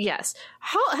it. Yes.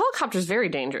 Helicopter's very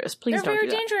dangerous. Please They're don't very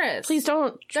do that. dangerous. Please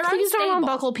don't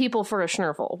unbuckle people for a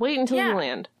schnurfle. Wait until you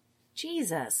land.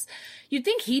 Jesus. You'd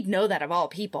think he'd know that of all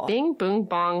people. Bing, boom,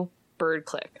 bong, bird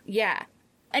click. Yeah.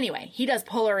 Anyway, he does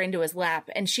pull her into his lap,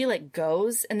 and she, like,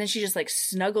 goes, and then she just, like,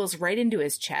 snuggles right into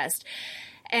his chest.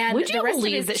 And would you the rest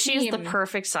believe of that his she's team, the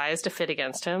perfect size to fit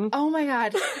against him? Oh, my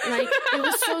God. Like, it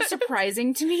was so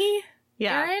surprising to me.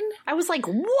 Yeah. Aaron? I was like,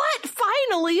 what?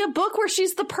 Finally, a book where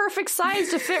she's the perfect size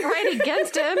to fit right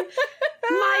against him.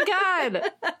 My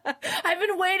God. I've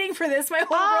been waiting for this my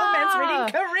whole romance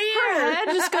reading career. Her head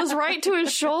just goes right to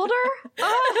his shoulder.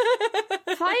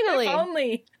 Finally. If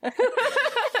only.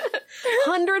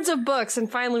 Hundreds of books,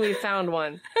 and finally we found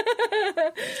one.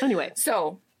 Anyway.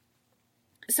 So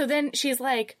then she's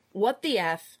like, what the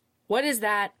F? What is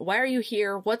that? Why are you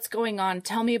here? What's going on?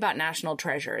 Tell me about National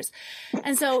Treasures.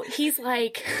 And so he's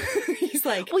like,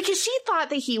 well, because she thought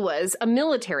that he was a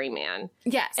military man.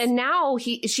 Yes. And now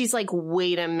she's like,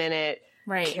 wait a minute.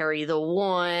 Right. Carry the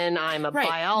one. I'm a right.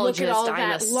 biologist.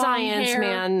 I'm a science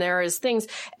man. There is things.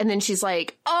 And then she's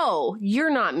like, oh, you're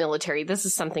not military. This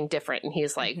is something different. And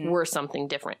he's like, we're something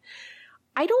different.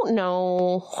 I don't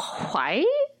know why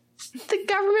the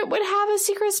government would have a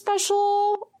secret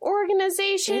special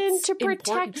organization to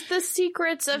protect the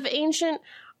secrets of ancient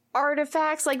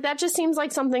artifacts. Like, that just seems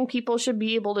like something people should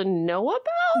be able to know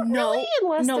about. No, really?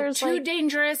 Unless there's too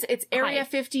dangerous. It's Area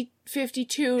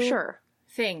 52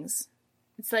 things.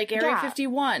 It's like Area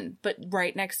 51, but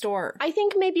right next door. I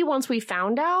think maybe once we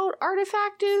found out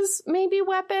artifact is maybe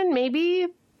weapon, maybe.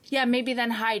 Yeah, maybe then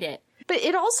hide it. But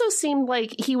it also seemed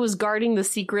like he was guarding the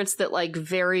secrets that, like,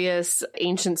 various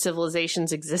ancient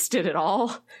civilizations existed at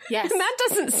all. Yes. And that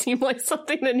doesn't seem like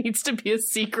something that needs to be a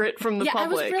secret from the public. I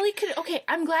was really... Okay,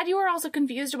 I'm glad you were also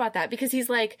confused about that, because he's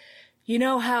like, you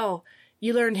know how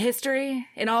you learned history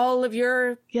in all of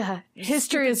your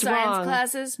history is science wrong.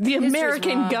 Classes? The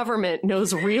American government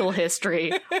knows real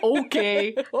history.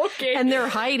 Okay. Okay. And they're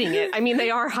hiding it. I mean, they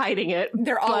are hiding it.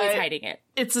 They're always hiding it.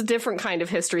 It's a different kind of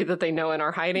history that they know and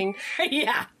are hiding.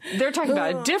 Yeah. They're talking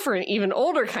about a different, even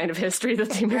older kind of history that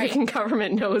the American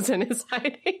government knows and is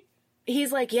hiding.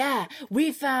 He's like, yeah,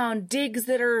 we found digs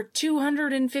that are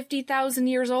 250,000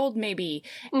 years old, maybe.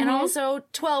 And also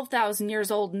 12,000 years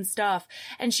old and stuff.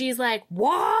 And she's like,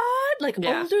 what? Like,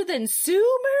 older than Sumer?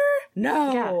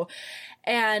 No.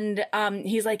 Yeah. And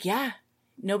he's like, yeah,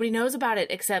 nobody knows about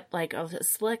it except, like, a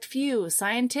select few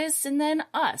scientists and then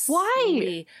us.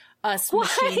 Why? Us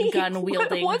machine gun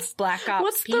wielding Black Ops.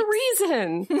 What's the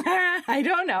reason? I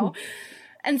don't know.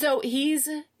 And so he's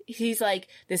like,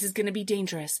 this is going to be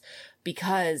dangerous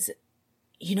because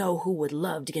you know who would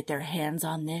love to get their hands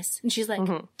on this? And she's like,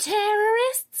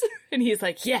 terrorists? And he's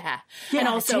like, yeah. And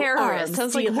also terrorists. I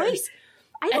was like, wait.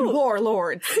 And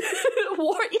warlords. He's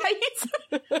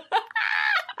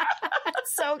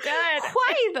so good.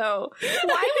 Why, though?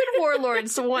 Why would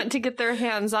warlords want to get their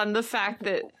hands on the fact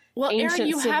that ancient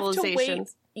Erin,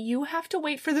 civilizations... You have to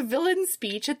wait for the villain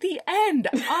speech at the end,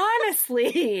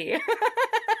 honestly.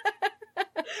 But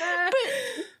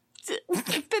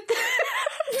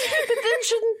then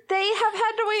shouldn't they have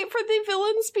had to wait for the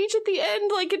villain speech at the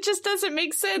end? Like, it just doesn't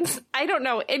make sense. I don't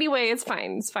know. Anyway, it's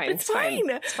fine. It's fine. It's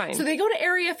fine. So they go to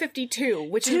Area 52,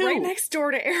 which is right next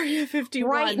door to Area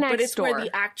 51. Right next but it's door. where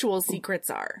the actual secrets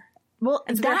are. Well,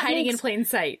 and so they're hiding in plain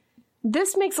sight.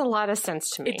 This makes a lot of sense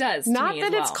to me. It does. Not to me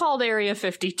that as it's called Area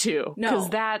 52. No.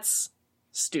 Because that's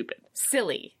stupid.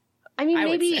 Silly. I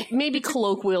mean, maybe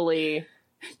colloquially,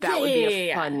 that would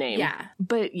be a fun name. Yeah.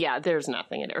 But yeah, there's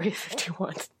nothing at Area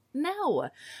 51. No.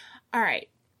 All right.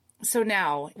 So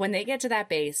now, when they get to that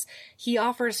base, he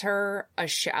offers her a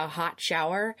hot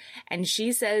shower, and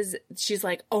she says, she's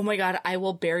like, oh my God, I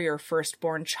will bear your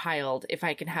firstborn child if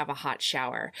I can have a hot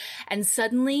shower. And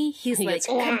suddenly, he's like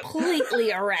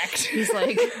completely erect. He's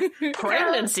like,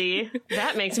 pregnancy?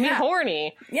 That makes me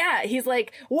horny. Yeah, he's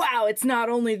like, wow, it's not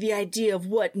only the idea of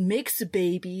what makes a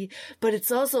baby, but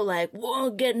it's also like,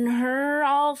 whoa, getting her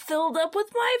all filled up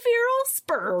with my virile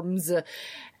sperms.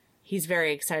 He's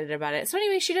very excited about it. So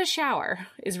anyway, she does shower,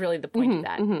 is really the point of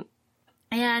that.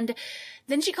 And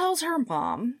then she calls her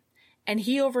mom, and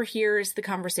he overhears the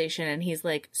conversation, and he's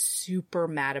like super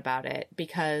mad about it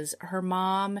because her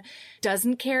mom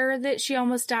doesn't care that she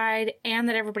almost died and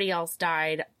that everybody else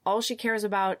died. All she cares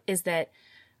about is that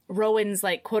Rowan's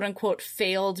like quote unquote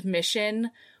failed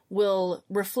mission will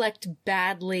reflect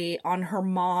badly on her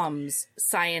mom's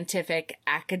scientific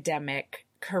academic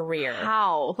career.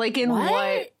 How? Like in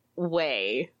what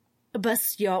way? But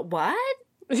what?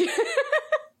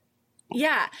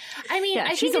 Yeah. I mean,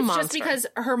 I think it's just because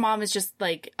her mom is just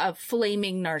like a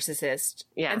flaming narcissist.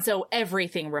 Yeah. And so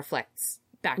everything reflects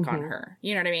back on her.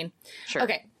 You know what I mean? Sure.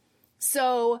 Okay.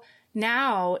 So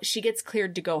now she gets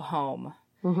cleared to go home.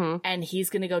 And he's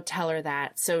going to go tell her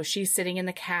that. So she's sitting in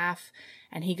the caf.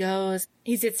 And he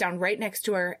sits down right next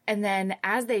to her. And then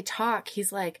as they talk,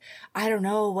 he's like, I don't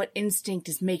know what instinct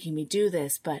is making me do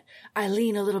this, but I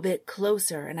lean a little bit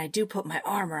closer and I do put my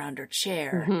arm around her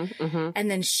chair.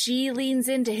 And then she leans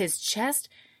into his chest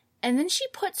and then she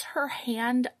puts her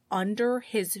hand under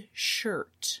his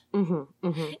shirt. Is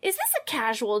this a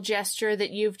casual gesture that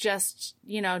you've just,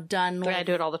 done? I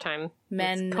do it all the time.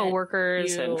 Men, with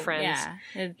coworkers and friends.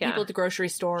 And people at the grocery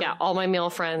store. Yeah, all my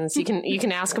male friends. You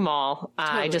can ask them all.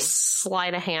 Totally. I just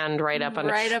slide a hand right up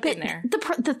under. Right up in there.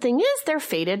 The thing is, they're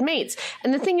fated mates,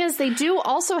 and the thing is, they do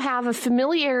also have a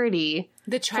familiarity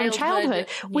from childhood.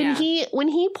 When he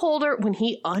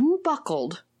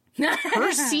unbuckled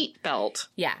her seatbelt,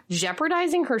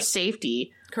 jeopardizing her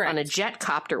safety on a jet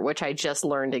copter, which I just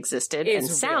learned existed and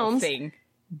sounds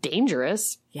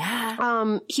dangerous.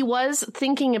 Yeah. He was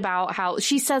thinking about how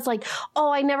she says like,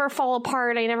 oh, I never fall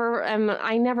apart. I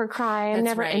never cry. And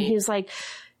he's like,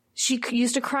 she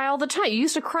used to cry all the time. You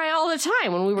used to cry all the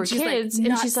time when we were kids. Like,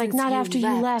 and she's like, not after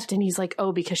you left. And he's like,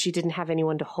 oh, because she didn't have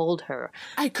anyone to hold her.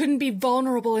 I couldn't be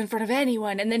vulnerable in front of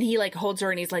anyone. And then he like holds her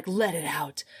and he's like, let it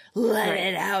out. Let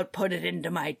it out. Put it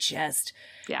into my chest.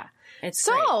 Yeah. It's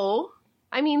so, great.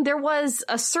 I mean, there was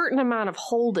a certain amount of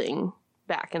holding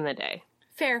back in the day.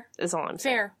 Fair. Is all I'm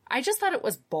saying. Fair. I just thought it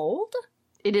was bold.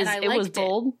 It is. It was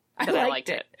bold, but I liked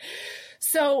it.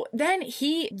 So then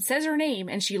he says her name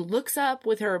and she looks up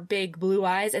with her big blue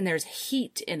eyes and there's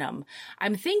heat in them.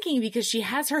 I'm thinking because she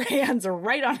has her hands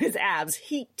right on his abs.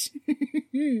 Heat.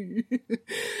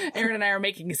 Erin and I are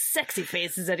making sexy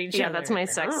faces at each other. Yeah, that's my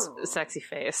sexy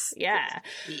face. Yeah.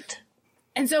 Heat.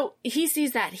 And so he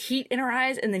sees that heat in her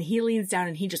eyes and then he leans down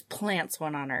and he just plants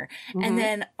one on her. And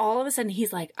then all of a sudden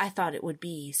he's like, I thought it would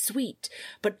be sweet,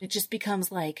 but it just becomes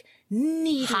like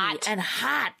needy and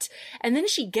hot. And then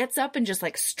she gets up and just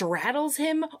like straddles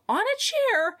him on a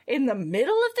chair in the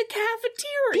middle of the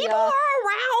cafeteria. People are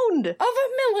around. Of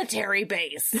a military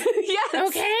base. Yes.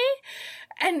 Okay?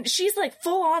 And she's like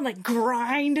full on like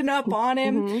grinding up on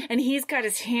him. And he's got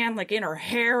his hand like in her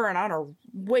hair and on her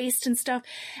waist and stuff.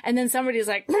 And then somebody's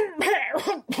like,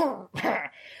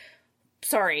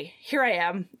 sorry, here I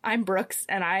am. I'm Brooks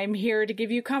and I'm here to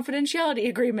give you confidentiality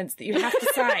agreements that you have to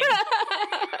sign.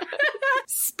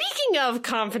 Speaking of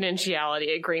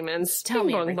confidentiality agreements, tell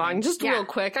me everything. just real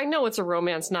quick. I know it's a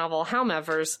romance novel.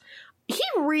 Howmevers. he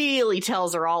really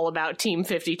tells her all about Team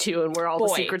 52 and where all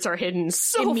the secrets are hidden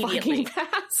so fucking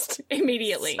fast.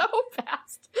 Immediately. So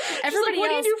fast. Everybody like, what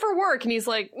do you do for work? And he's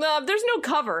like, no, there's no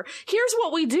cover. Here's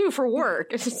what we do for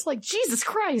work. It's like, Jesus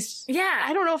Christ. Yeah.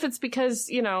 I don't know if it's because,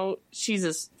 you know, she's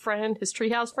his friend, his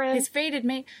treehouse friend. His fated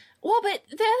mate. Well, but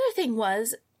the other thing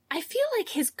was, I feel like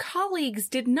his colleagues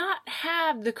did not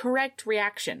have the correct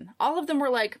reaction. All of them were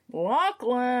like,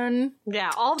 Lachlan.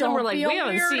 Yeah, all of them were like, we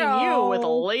haven't seen you with a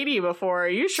lady before.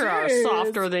 You sure are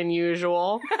softer than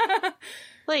usual.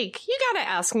 Like, you gotta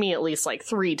ask me at least like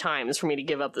 3 times for me to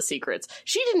give up the secrets.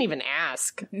 She didn't even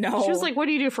ask. No. She was like, what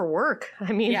do you do for work?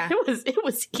 I mean, it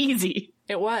was easy.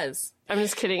 It was. I'm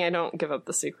just kidding. I don't give up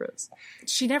the secrets.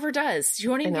 She never does. She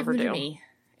won't even give them to do. me.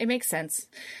 It makes sense.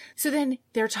 So then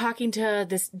they're talking to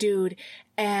this dude,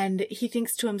 and he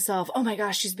thinks to himself, oh my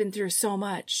gosh, she's been through so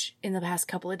much in the past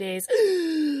couple of days.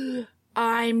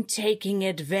 I'm taking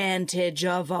advantage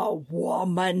of a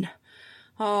woman.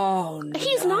 Oh, no.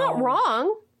 He's not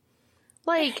wrong.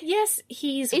 Like, yes,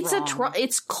 he's wrong.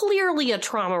 It's clearly a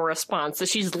trauma response that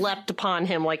she's leapt upon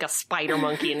him like a spider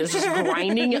monkey and is just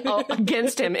grinding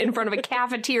against him in front of a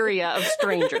cafeteria of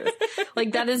strangers.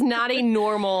 Like, that is not a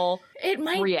normal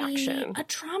reaction. Be a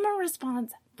trauma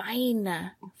response. Fine.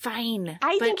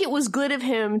 I think it was good of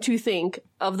him to think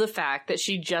of the fact that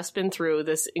she'd just been through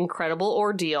this incredible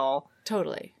ordeal.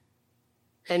 Totally.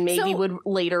 And maybe would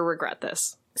later regret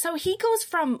this. So he goes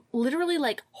from literally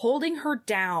like holding her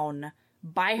down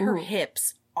by her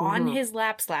hips on his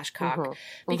lap / cock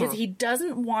because he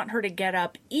doesn't want her to get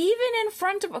up even in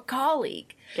front of a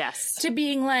colleague. Yes. To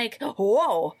being like,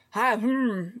 whoa,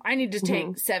 I need to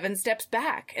take 7 steps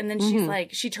back. And then she's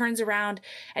like, she turns around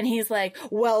and he's like,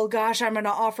 well, gosh, I'm going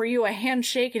to offer you a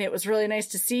handshake and it was really nice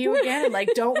to see you again. And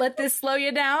like, don't let this slow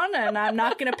you down and I'm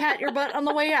not going to pat your butt on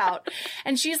the way out.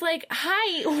 And she's like,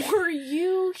 hi, were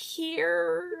you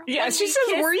here? Yeah, she says,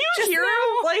 were you here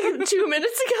like 2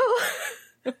 minutes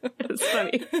ago? It's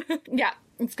funny. Yeah,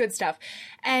 it's good stuff.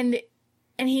 And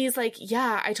he's like,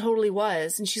 yeah, I totally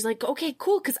was. And she's like, okay,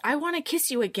 cool, because I want to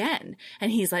kiss you again.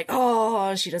 And he's like,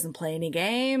 oh, she doesn't play any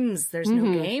games. There's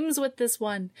no games with this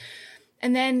one.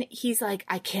 And then he's like,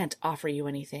 I can't offer you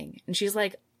anything. And she's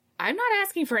like, I'm not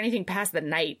asking for anything past the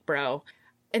night, bro.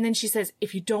 And then she says,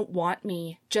 if you don't want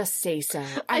me, just say so.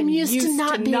 I'm used to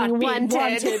not being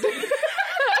wanted.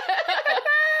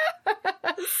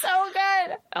 So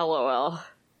good. LOL.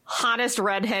 Hottest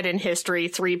redhead in history,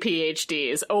 3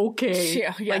 PhDs. Okay.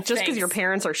 Yeah, like, just because your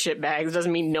parents are shitbags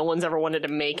doesn't mean no one's ever wanted to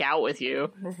make out with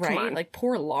you. Right? Like,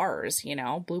 poor Lars, you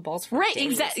know? Blue balls for right,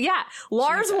 exactly. Yeah.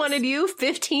 Lars wanted you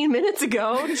 15 minutes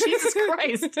ago. Jesus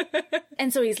Christ.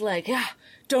 And so he's like,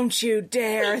 don't you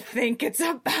dare think it's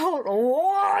about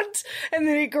what? And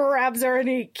then he grabs her and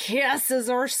he kisses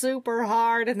her super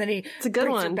hard. And then he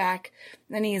brings her back.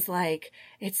 And he's like,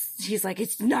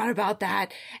 it's not about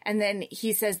that. And then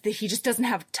he says that he just doesn't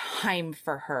have time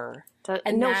for her.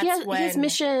 And no, he has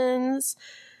missions.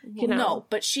 You know. No,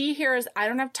 but she hears, I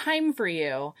don't have time for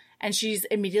you. And she's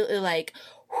immediately like,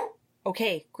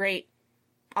 okay, great.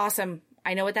 Awesome.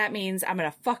 I know what that means. I'm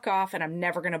going to fuck off and I'm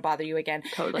never going to bother you again.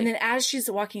 Totally. And then as she's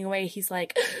walking away, he's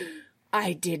like,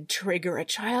 I did trigger a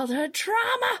childhood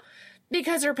trauma.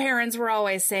 Because her parents were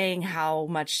always saying how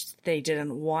much they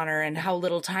didn't want her and how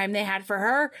little time they had for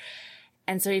her.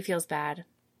 And so he feels bad.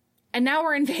 And now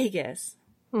we're in Vegas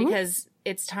because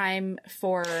it's time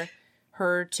for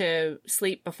her to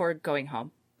sleep before going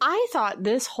home. I thought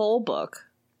this whole book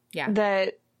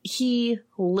that he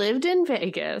lived in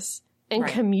Vegas and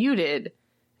commuted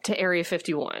to Area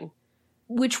 51,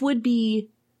 which would be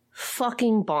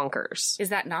fucking bonkers.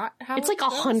 Is that not how it's like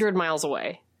 100 miles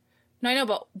away? No, I know,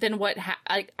 but then what?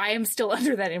 I am still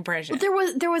under that impression. There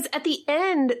was at the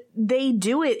end they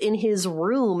do it in his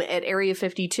room at Area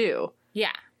 52.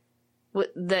 Yeah,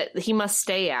 that he must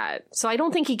stay at. So I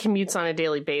don't think he commutes on a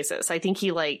daily basis. I think he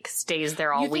like stays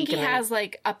there all week. You think he has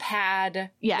like a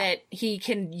pad that he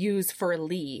can use for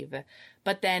leave,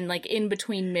 but then like in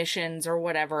between missions or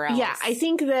whatever else. Yeah, I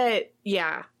think that.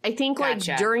 Yeah, I think like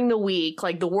during the week,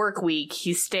 like the work week,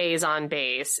 he stays on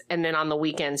base, and then on the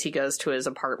weekends he goes to his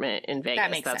apartment in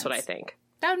Vegas. That's sense. What I think.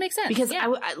 That would make sense because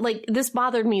I like this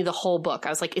bothered me the whole book. I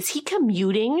was like, is he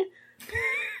commuting?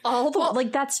 All the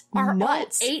like that's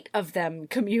nuts. All 8 of them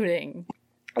commuting.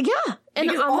 Yeah, and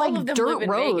because on like dirt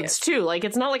roads Vegas. Too. Like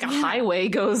it's not like a highway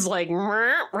goes like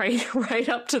right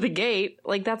up to the gate.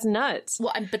 Like that's nuts.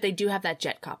 Well, but they do have that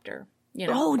jet copter. you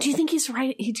know. Oh, do you think he's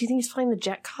right? Do you think he's flying the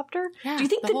jet copter? Yeah, do you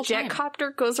think the the whole jet time.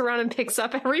 copter goes around and picks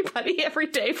up everybody every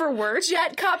day for work?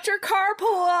 Jet copter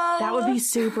carpool. That would be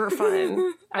super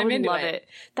fun. I I'm would into love it. it.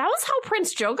 That was how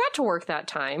Prince Joe got to work that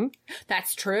time.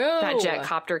 That's true. That jet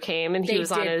copter came and he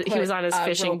was on his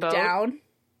fishing boat. Down,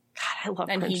 God, I love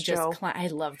and Prince he Joe. just I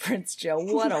love Prince Joe.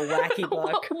 What a wacky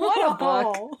book. What a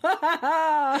book.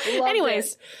 Loved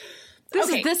Anyways, it. this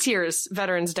Okay. is this year's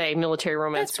Veterans Day military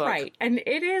romance That's book. right. And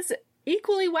it is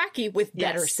equally wacky with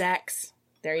better Yes. sex.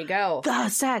 There you go. The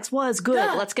sex was good.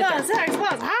 Let's get there. Sex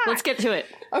was hot. Let's get to it.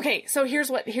 Okay, so here's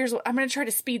what I'm going to try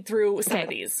to speed through some of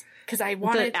these because I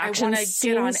want to action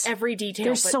get on scenes, every detail.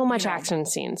 There's but, so much you know, action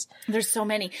scenes. There's so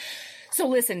many. So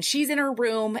listen, she's in her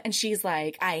room and she's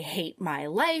like, I hate my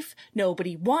life.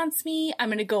 Nobody wants me. I'm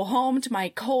going to go home to my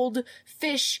cold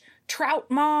fish trout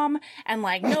mom and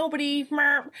like nobody.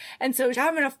 And so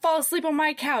I'm going to fall asleep on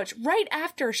my couch right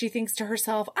after she thinks to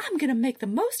herself, I'm going to make the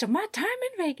most of my time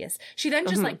in Vegas. She then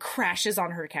just like crashes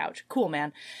on her couch. Cool,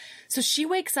 man. So she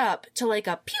wakes up to like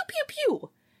a pew, pew, pew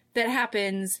that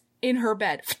happens in her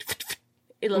bed.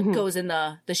 It like, goes in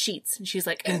the sheets and she's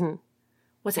like,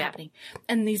 what's happening?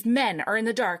 And these men are in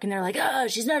the dark and they're like, oh,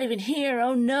 she's not even here.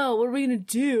 Oh no, what are we going to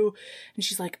do? And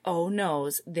she's like, oh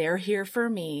noes, they're here for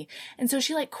me. And so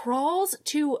she like crawls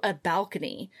to a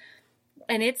balcony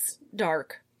and it's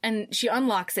dark and she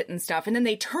unlocks it and stuff. And then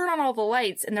they turn on all the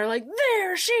lights and they're like,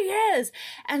 there she is.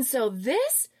 And so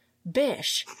this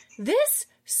bish, this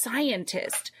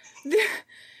scientist,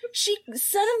 she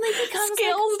suddenly becomes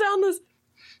Scales down this.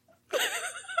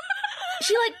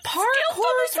 she like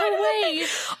parkours her way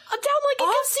Down like a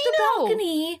off casino. the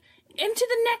balcony into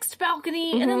the next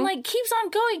balcony and then like keeps on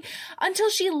going until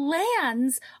she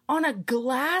lands on a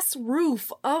glass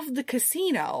roof of the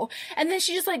casino. And then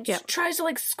she just like tries to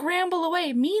like scramble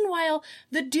away. Meanwhile,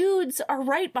 the dudes are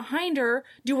right behind her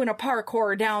doing a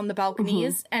parkour down the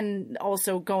balconies and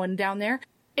also going down there.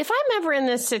 If I'm ever in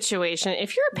this situation,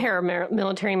 if you're a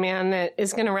paramilitary man that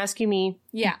is going to rescue me,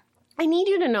 Yeah. I need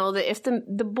you to know that if the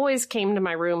boys came to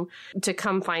my room to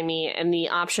come find me and the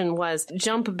option was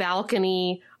jump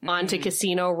balcony onto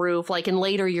casino roof, like, and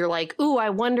later you're like, ooh,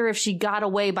 I wonder if she got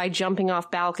away by jumping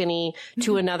off balcony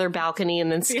to another balcony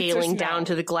and then scaling down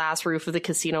to the glass roof of the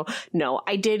casino. No,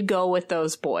 I did go with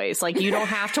those boys. Like, you don't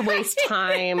have to waste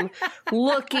time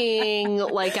looking,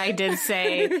 like I did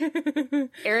say.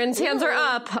 Erin's hands are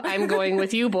up. I'm going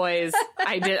with you boys.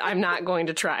 I'm not going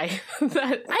to try. I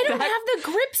don't have the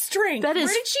grip strength. That is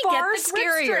Where did she far get the grip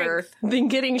scarier strength? than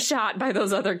getting shot by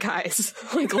those other guys.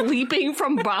 Like leaping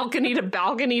from balcony to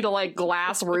balcony to like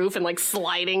glass roof and like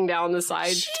sliding down the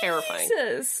side. Terrifying.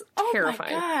 Jesus. Oh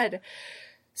Terrifying. my God.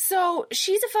 So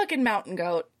she's a fucking mountain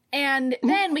goat. And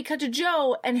then we cut to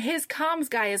Joe and his comms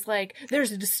guy is like,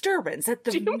 there's a disturbance at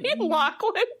the... Do you mean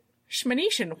Lachlan?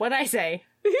 Shmanishan, what'd I say?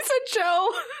 He said Joe.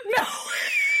 No.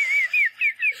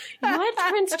 You had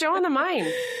Prince Joe on the mind.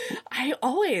 I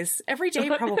always, every day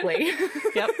probably.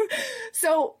 Yep.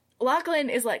 So Lachlan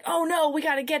is like, oh no, we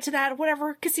gotta get to that,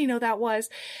 whatever casino that was.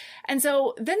 And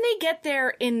so then they get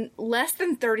there in less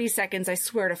than 30 seconds, I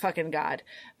swear to fucking God.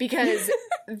 Because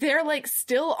they're like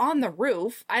still on the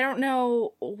roof. I don't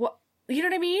know what, you know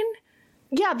what I mean?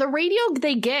 Yeah, the radio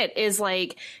they get is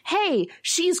like, hey,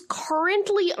 she's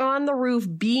currently on the roof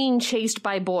being chased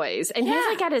by boys. And he's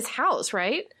like at his house,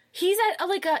 right? He's at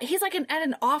at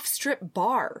an off-strip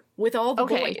bar with all the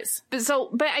boys.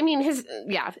 But I mean,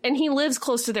 and he lives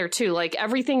close to there too. Like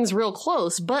everything's real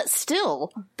close, but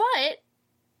still. But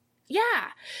yeah.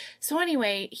 So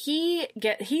anyway, he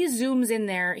zooms in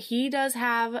there. He does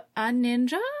have a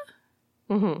ninja.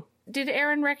 Mm-hmm. Did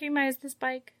Erin recognize this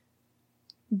bike?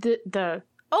 A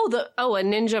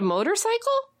ninja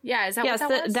motorcycle? Yeah, is that what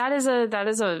that was? That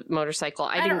is a motorcycle.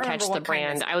 I didn't catch the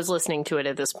brand. I was listening to it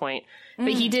at this point.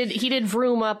 But he did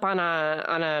vroom up on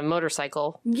a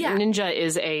motorcycle. Yeah. Ninja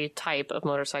is a type of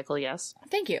motorcycle, yes.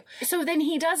 Thank you. So then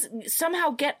he does somehow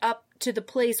get up to the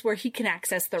place where he can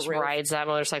access the roof. Rides that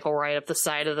motorcycle right up the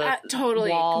side of the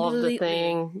totally, wall completely. of the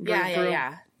thing.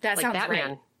 Yeah. That Like sounds Batman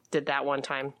right. did that one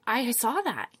time. I saw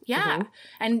that. Yeah.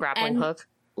 And Grappling hook.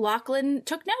 Lachlan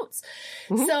took notes.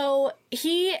 So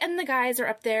he and the guys are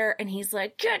up there and he's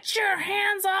like, get your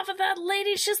hands off of that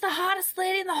lady. She's the hottest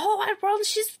lady in the whole wide world. And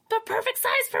she's the perfect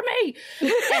size for me.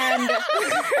 And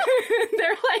they're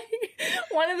like,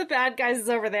 one of the bad guys is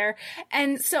over there.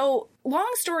 And so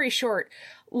long story short,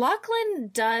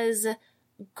 Lachlan does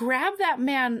grab that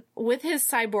man with his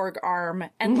cyborg arm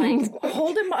and like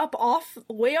hold him up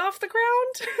way off the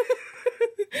ground.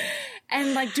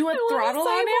 and like do a throttle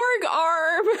on cyborg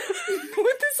arm. with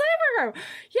the cyborg arm.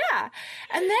 Yeah.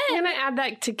 And then I'm gonna add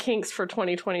that to kinks for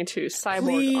 2022. Cyborg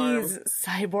please, arm.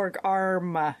 cyborg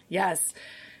arm. Yes.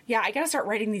 Yeah, I gotta start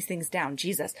writing these things down.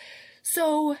 Jesus.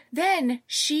 So then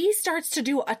she starts to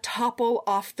do a topple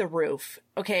off the roof,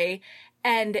 okay?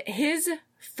 And his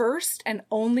first and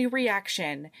only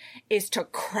reaction is to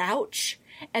crouch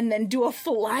and then do a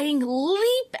flying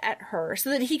leap at her so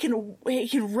that he can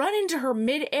run into her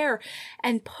midair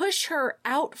and push her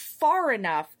out far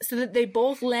enough so that they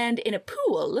both land in a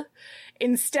pool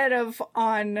instead of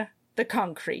on the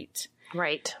concrete.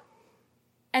 Right.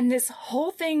 And this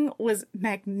whole thing was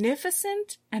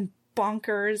magnificent and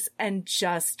bonkers and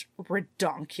just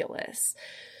redonkulous.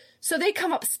 So they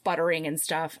come up sputtering and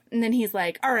stuff, and then he's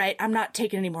like, all right, I'm not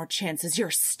taking any more chances. You're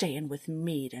staying with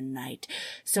me tonight.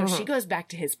 So she goes back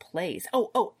to his place.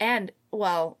 Oh, and,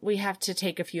 well, we have to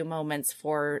take a few moments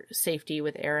for safety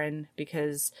with Aaron,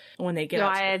 because when they get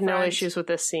out to the had front, no issues with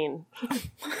this scene.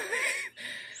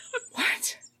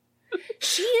 What?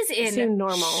 She is in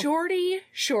normal. shorty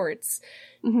shorts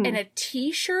and a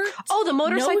t-shirt. Oh, the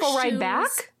motorcycle no ride shoes. back?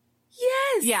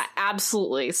 Yes. Yeah,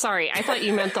 absolutely. Sorry, I thought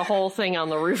you meant the whole thing on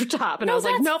the rooftop, and I was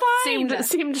like, that's nope, fine.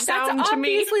 seemed sound That's to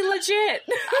me. obviously legit.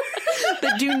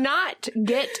 But do not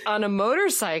get on a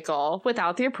motorcycle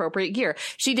without the appropriate gear.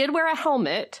 She did wear a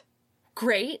helmet,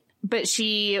 Great. but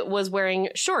she was wearing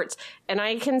shorts. And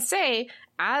I can say,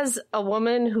 as a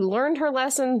woman who learned her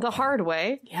lesson the hard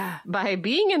way, Yeah. by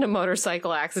being in a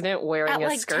motorcycle accident wearing At a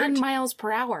like skirt, 10 miles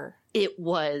per hour. it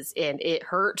was, and it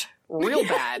hurt real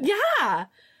bad. Yeah.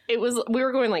 It was, we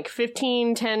were going like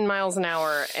 10 miles an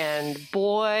hour, and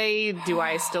boy, do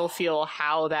I still feel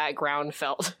how that ground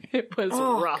felt. It was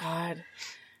Oh, rough. God.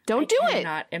 Don't do it.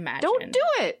 Not imagine. Don't do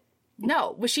it.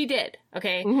 No, well, she did.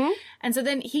 Okay. Mhm. And so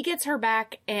then he gets her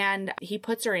back and he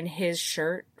puts her in his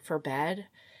shirt for bed.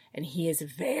 And he is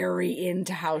very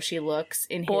into how she looks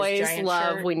in his Boys giant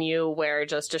love shirt. when you wear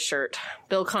just a shirt.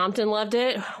 Bill Compton loved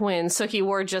it when Sookie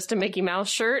wore just a Mickey Mouse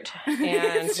shirt,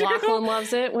 and Lachlan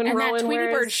loves it when and that Rowan Tweety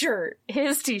wears Bird shirt.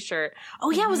 his t-shirt.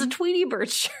 Oh yeah, it was a Tweety Bird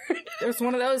shirt. There's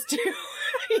one of those too.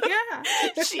 Yeah.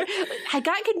 I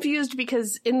got confused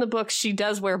because in the book she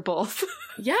does wear both.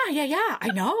 Yeah. I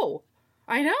know.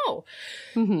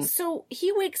 Mm-hmm. So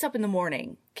he wakes up in the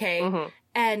morning, okay,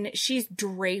 and she's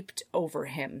draped over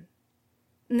him.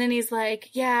 And then he's like,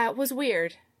 yeah, it was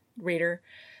weird, reader.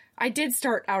 I did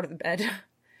start out of the bed,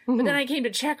 but then I came to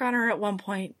check on her at one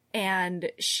point, and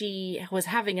she was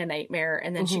having a nightmare,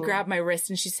 and then she grabbed my wrist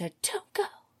and she said, don't go.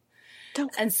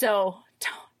 Don't. And so,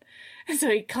 And so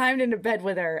he climbed into bed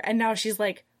with her, and now she's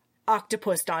like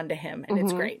octopused onto him, and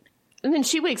it's great. And then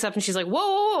she wakes up and she's like,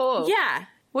 whoa. Yeah.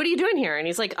 What are you doing here? And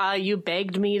he's like, you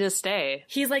begged me to stay.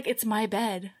 He's like, it's my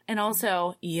bed. And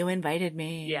also, you invited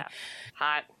me. Yeah.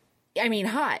 Hot. I mean,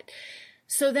 hot.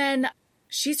 So then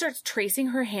she starts tracing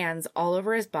her hands all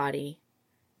over his body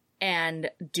and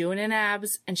doing an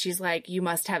abs. And she's like, you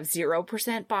must have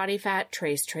 0% body fat.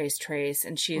 Trace.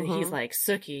 And he's like,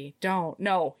 Sookie, don't.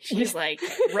 No. She's like,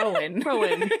 Rowan.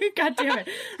 God damn it.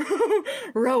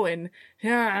 Rowan.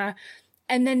 Yeah.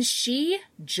 And then she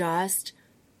just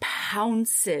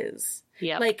pounces.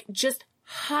 Yep. Like, just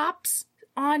hops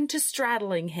on to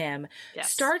straddling him,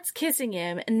 Yes. starts kissing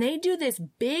him, and they do this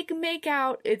big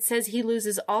makeout. It says he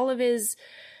loses all of his,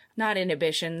 not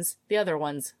inhibitions, the other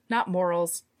ones, not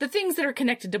morals, the things that are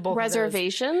connected to both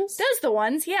Reservations? of those. Those the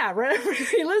ones, yeah.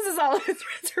 He loses all of his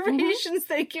reservations.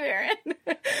 Thank you, Aaron.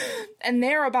 And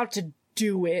they're about to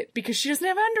do it because she doesn't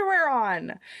have underwear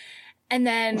on. And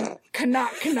then,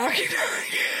 knock. What?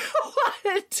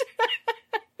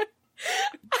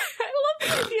 I love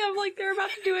the idea of like they're about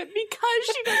to do it because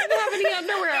she doesn't have any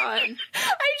underwear on.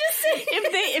 I just say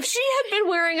If she had been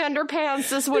wearing underpants,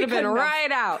 this would have been couldn't have.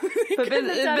 right out. But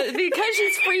because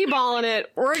she's free balling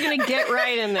it, we're gonna get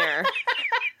right in there.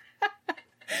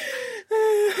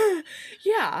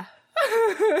 yeah.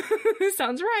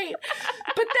 Sounds right.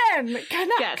 But then,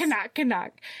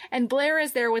 knock. And Blair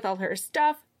is there with all her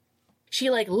stuff. She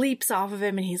like leaps off of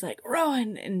him and he's like,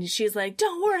 Rowan. And she's like,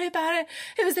 don't worry about it.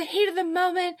 It was the heat of the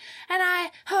moment. And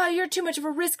you're too much of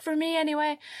a risk for me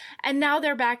anyway. And now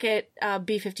they're back at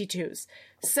B-52s.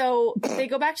 So they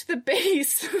go back to the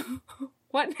base.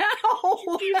 What now?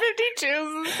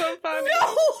 B-52s is so funny.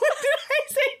 No, did I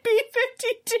say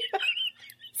B-52?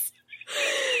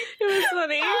 It was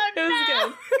funny. It was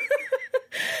good.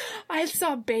 I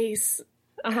saw base.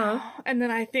 Uh-huh. And then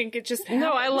I think it just happened.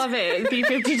 No, I love it.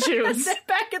 B-52s.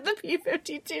 Back at the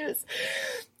P-52s.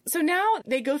 So now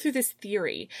they go through this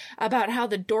theory about how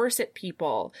the Dorset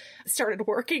people started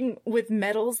working with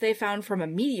metals they found from a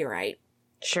meteorite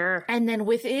Sure. And then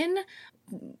within,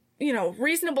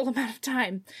 reasonable amount of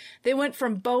time, they went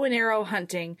from bow and arrow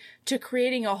hunting to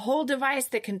creating a whole device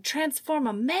that can transform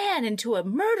a man into a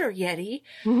murder yeti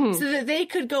so that they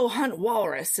could go hunt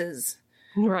walruses.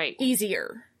 Right.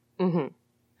 Easier. Mm-hmm.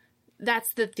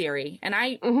 That's the theory. And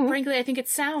frankly, I think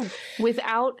it's sound.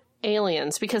 Without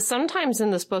aliens, because sometimes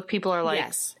in this book, people are like,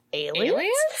 yes. Aliens?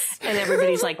 And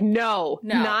everybody's like, no,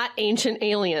 not ancient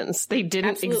aliens. They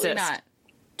didn't Absolutely exist.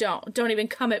 Not. Don't even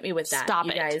come at me with that, Stop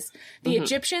you it. guys. The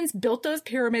Egyptians built those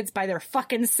pyramids by their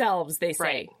fucking selves, they say.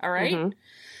 Right. All right? Mm-hmm.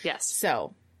 Yes.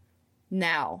 So,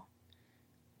 now,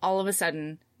 all of a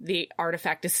sudden, the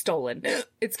artifact is stolen.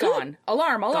 It's gone.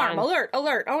 Alarm, Gone. alert.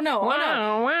 Oh no,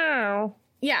 Wow.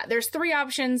 Yeah, there's 3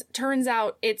 options. Turns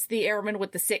out it's the airman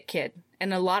with the sick kid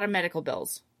and a lot of medical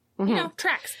bills.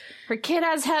 Tracks. Her kid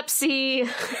has Hep C.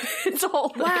 It's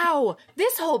all Wow,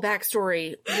 this whole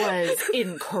backstory was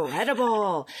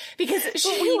incredible because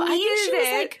we needed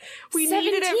it. We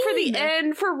needed it for the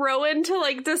end for Rowan to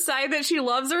like decide that she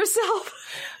loves herself.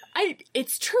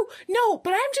 It's true. No,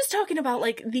 but I'm just talking about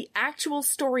like the actual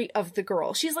story of the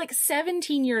girl. She's like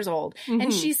 17 years old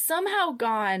and she's somehow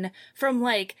gone from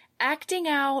like acting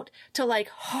out to like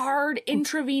hard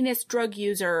intravenous drug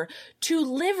user to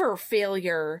liver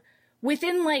failure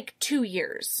within like 2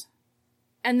 years.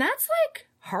 And that's like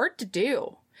hard to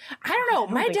do. I don't know.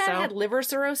 My dad had liver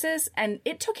cirrhosis and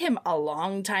it took him a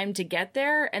long time to get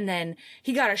there. And then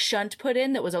he got a shunt put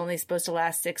in that was only supposed to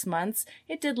last 6 months.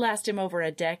 It did last him over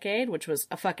a decade, which was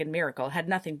a fucking miracle. It had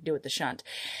nothing to do with the shunt.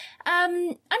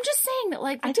 I'm just saying that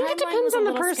like, I think it depends on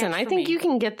the person. I think you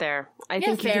can get there. I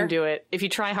think you can do it if you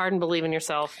try hard and believe in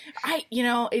yourself.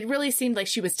 It really seemed like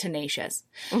she was tenacious.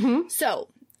 Mm-hmm. So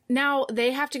now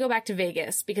they have to go back to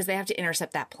Vegas because they have to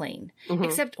intercept that plane. Mm-hmm.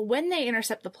 Except when they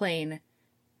intercept the plane,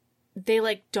 they,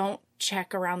 like, don't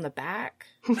check around the back.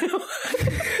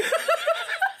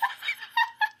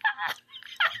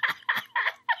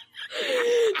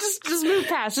 Just move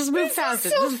past. Just move past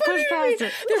it. Just push past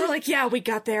it. They were like, yeah, we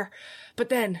got there. But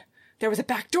then there was a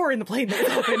back door in the plane that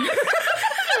was open.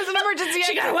 There was an emergency exit.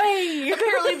 She got away.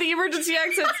 Apparently the emergency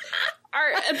exits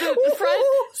are at the front,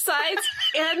 sides,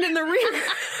 and in the rear.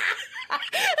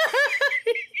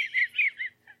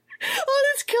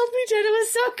 Oh, this killed me, Jen. It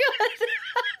was so good.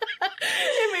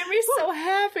 It made me so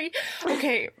happy.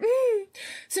 Okay.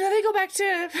 So now they go back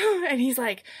to, and he's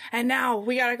like, and now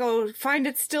we gotta go find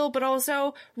it still, but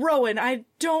also, Rowan, I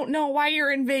don't know why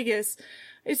you're in Vegas.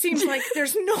 It seems like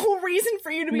there's no reason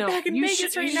for you to be back in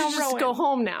Vegas right now, Rowan. Just go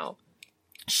home now.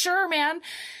 Sure, man.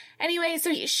 Anyway,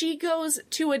 so she goes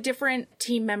to a different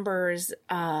team member's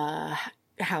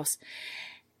house.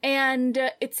 And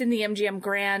it's in the MGM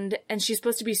Grand, and she's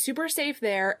supposed to be super safe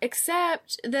there,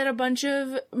 except that a bunch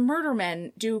of murder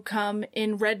men do come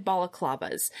in red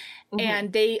balaclavas,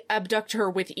 and they abduct her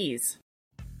with ease.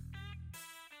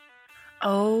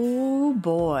 Oh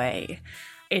boy.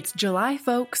 It's July,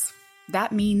 folks.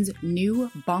 That means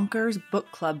new Bonkers Book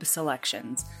Club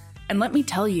selections. And let me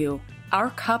tell you,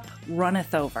 our cup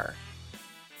runneth over.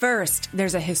 First,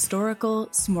 there's a historical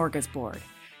smorgasbord.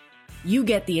 You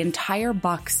get the entire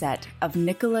box set of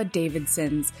Nicola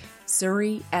Davidson's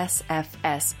Surrey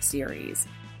SFS series.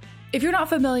 If you're not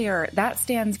familiar, that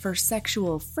stands for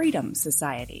Sexual Freedom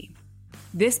Society.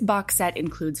 This box set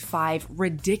includes 5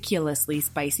 ridiculously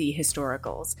spicy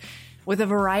historicals, with a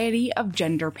variety of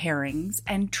gender pairings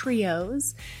and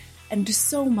trios, and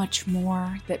so much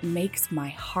more that makes my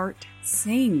heart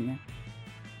sing.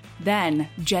 Then,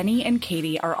 Jenny and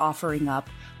Katie are offering up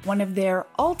one of their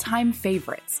all-time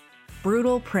favorites,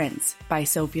 Brutal Prince by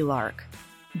Sophie Lark.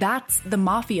 That's the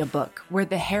mafia book where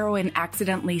the heroine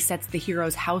accidentally sets the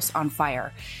hero's house on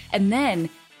fire and then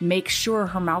makes sure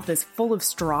her mouth is full of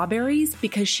strawberries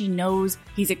because she knows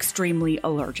he's extremely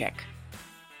allergic.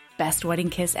 Best wedding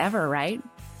kiss ever, right?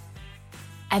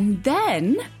 And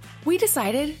then we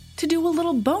decided to do a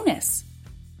little bonus.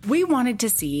 We wanted to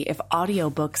see if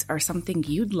audiobooks are something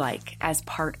you'd like as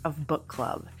part of book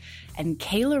club. And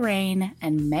Kay Lorraine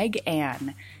and Meg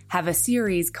Ann have a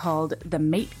series called The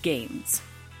Mate Games.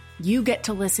 You get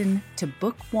to listen to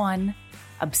Book 1,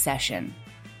 Obsession.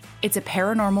 It's a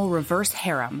paranormal reverse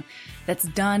harem that's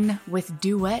done with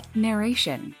duet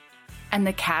narration. And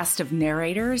the cast of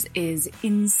narrators is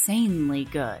insanely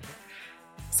good.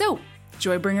 So,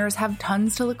 Joybringers have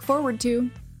tons to look forward to.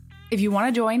 If you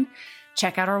want to join,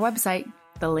 check out our website.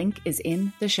 The link is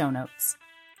in the show notes.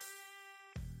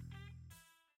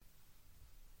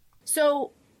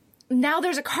 So now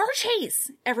there's a car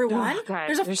chase, everyone. Oh, God.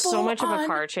 There's so much of a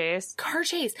car chase. Car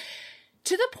chase.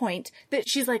 To the point that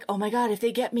she's like, oh my God, if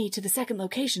they get me to the second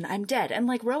location, I'm dead. And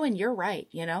like, Rowan, you're right,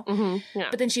 you know? Yeah.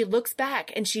 But then she looks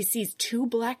back and she sees 2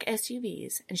 black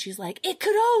SUVs and she's like, it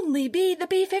could only be the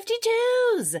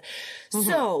B-52s.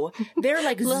 So they're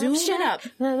like zooming up.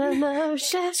 Love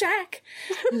shack. Shack,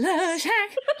 love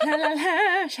shack, la la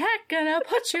la shack, gonna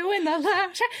put you in the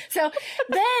love shack. So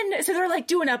they're like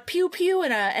doing a pew pew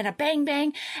and a bang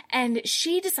bang, and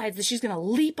she decides that she's gonna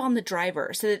leap on the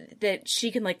driver so that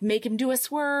she can like make him do a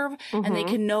swerve and they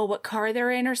can know what car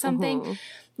they're in or something.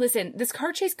 Listen, this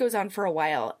car chase goes on for a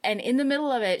while, and in the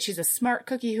middle of it, she's a smart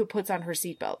cookie who puts on her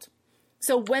seatbelt.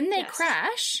 So when they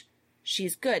crash,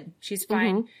 she's good. She's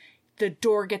fine. The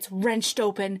door gets wrenched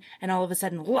open, and all of a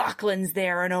sudden, Lachlan's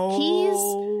there, and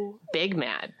he's big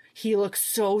mad. He looks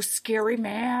so scary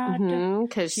mad.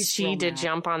 Because she did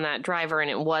jump on that driver,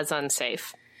 and it was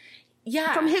unsafe.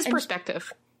 Yeah. From his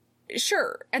perspective.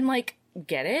 Sure. And like,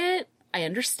 get it? I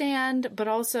understand, but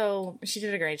also she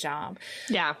did a great job.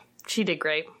 Yeah, she did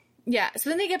great. Yeah, so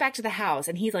then they get back to the house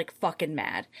and he's like fucking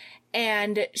mad.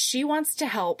 And she wants to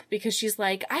help because she's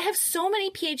like, I have so many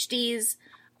PhDs.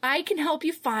 I can help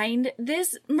you find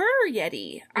this murder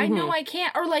yeti. I know I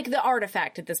can't. Or like the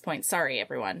artifact at this point. Sorry,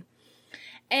 everyone.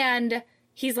 And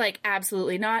he's like,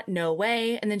 absolutely not. No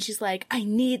way. And then she's like, I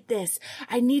need this.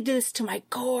 I need this to my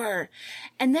core.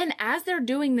 And then as they're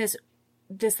doing this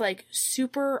like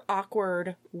super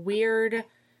awkward, weird,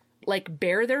 like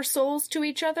bare their souls to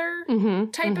each other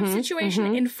type of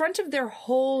situation in front of their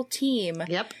whole team.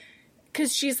 Yep.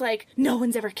 Because she's like, no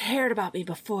one's ever cared about me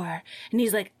before. And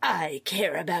he's like, I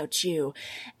care about you.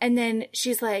 And then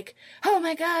she's like, oh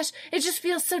my gosh, it just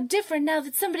feels so different now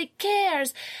that somebody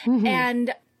cares.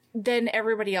 And then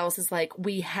everybody else is like,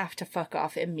 we have to fuck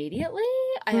off immediately.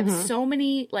 I have so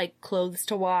many like clothes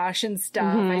to wash and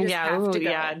stuff. I just have to go.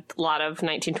 Yeah, a lot of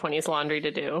 1920s laundry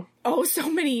to do. Oh, so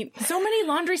many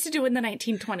laundries to do in the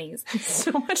 1920s.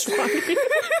 So much laundry.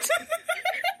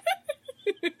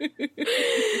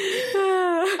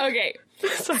 Okay.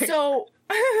 Sorry. So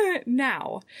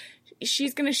now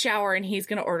she's going to shower and he's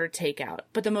going to order takeout.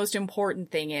 But the most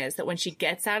important thing is that when she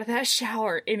gets out of that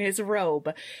shower in his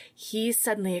robe,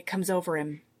 it comes over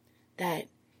him that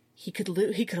he could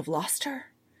have lost her.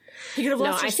 He could have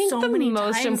lost her so many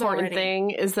times. I think the most important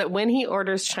thing is that when he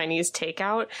orders Chinese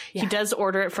takeout, he does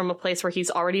order it from a place where he's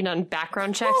already done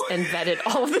background checks and vetted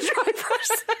all of the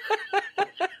drivers.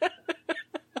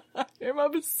 I'm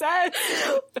obsessed.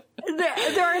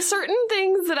 There are certain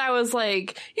things that I was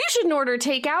like, you shouldn't order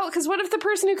takeout, because what if the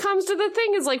person who comes to the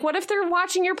thing is like, what if they're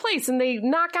watching your place and they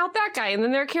knock out that guy and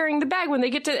then they're carrying the bag when they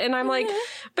get to, and I'm like,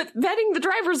 but vetting the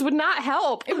drivers would not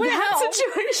help in that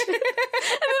situation. And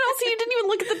then also, you didn't even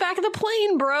look at the back of the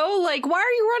plane, bro. Like, why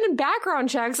are you running background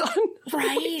checks on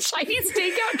Chinese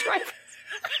takeout drivers?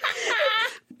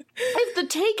 If the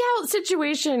takeout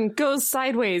situation goes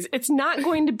sideways, it's not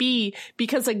going to be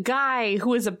because a guy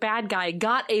who is a bad guy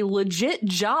got a legit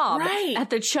job at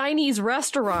the Chinese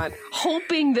restaurant,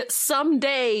 hoping that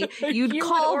someday you'd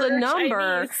call the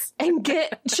number and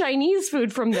get Chinese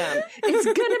food from them. It's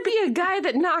going to be a guy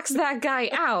that knocks that guy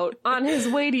out on his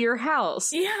way to your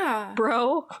house. Yeah.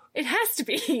 Bro. It has to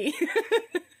be.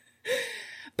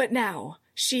 But now,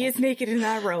 she is naked in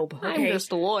that robe. Okay? I'm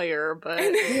just a lawyer, but,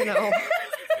 you know...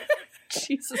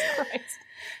 Jesus Christ.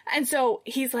 And so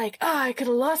he's like, I could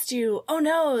have lost you. Oh,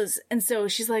 noes. And so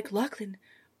she's like, Lachlan,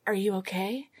 are you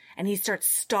okay? And he starts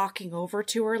stalking over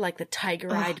to her like the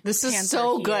tiger-eyed This is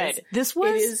so good. This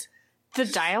was... The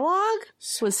dialogue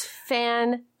was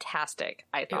fantastic,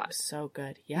 I thought. It was so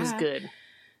good. Yeah. It was good.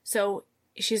 So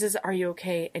she says, are you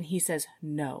okay? And he says,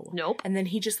 no. Nope. And then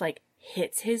he just like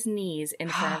hits his knees in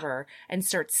front of her and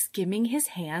starts skimming his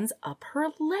hands up her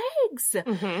legs.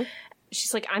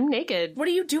 She's like, I'm naked. What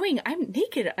are you doing? I'm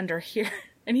naked under here.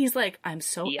 And he's like, I'm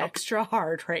so extra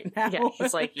hard right now. Yeah,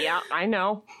 he's like, yeah, I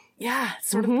know. Yeah,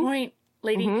 sort of point,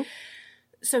 lady.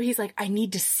 So he's like, I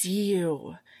need to see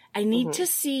you. I need to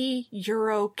see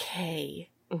you're okay.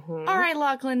 All right,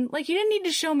 Lachlan, like, you didn't need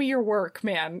to show me your work,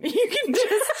 man. You can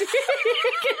just, you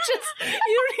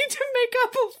don't need to make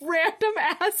up a random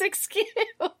ass excuse. You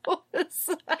don't need to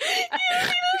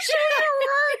show your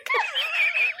work.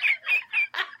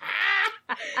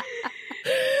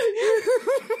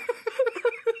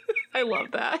 I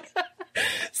love that.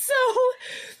 So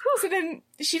then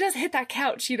she does hit that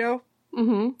couch, you know?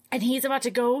 And he's about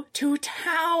to go to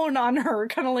town on her,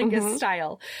 cunnilingus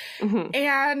style.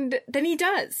 And then he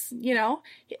does, you know?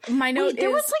 My note there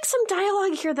was like some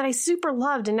dialogue here that I super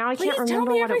loved, and now I can't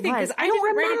remember what it was. I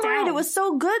don't remember it. It was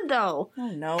so good, though.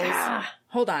 Oh, no.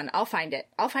 Hold on. I'll find it.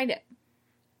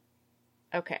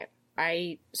 Okay.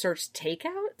 I searched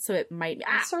takeout So it might...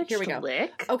 Searched here we go.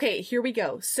 lick. Okay, here we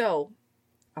go. So,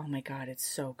 oh my God, it's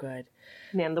so good.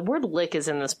 Man, the word lick is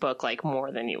in this book, like,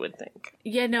 more than you would think.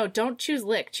 Yeah, no, don't choose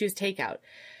lick, choose takeout.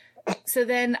 So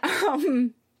then,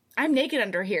 I'm naked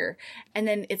under here. And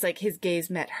then it's like his gaze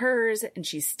met hers and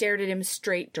she stared at him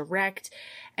straight, direct.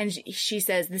 And she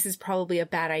says, this is probably a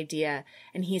bad idea.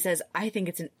 And he says, I think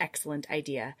it's an excellent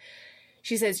idea.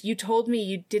 She says, you told me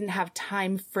you didn't have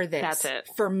time for this. That's it.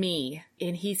 For me.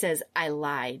 And he says, I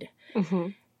lied. Mm-hmm.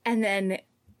 And then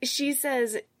she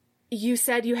says, you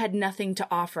said you had nothing to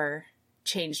offer.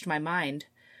 Changed my mind.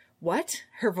 What?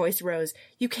 Her voice rose.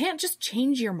 You can't just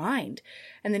change your mind.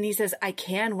 And then he says, I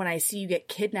can when I see you get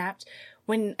kidnapped,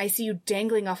 when I see you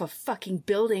dangling off a fucking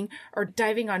building or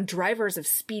diving on drivers of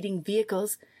speeding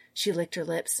vehicles. She licked her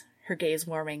lips, her gaze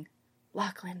warming.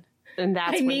 Lachlan. And that's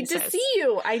I what need to see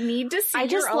you. I need to see you. I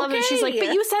just love it. She's like,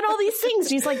 but you said all these things.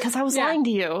 She's like, because I was lying to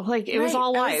you. Like, it was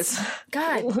all lies.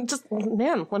 God. Just,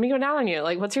 man, let me go down on you.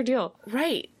 Like, what's your deal?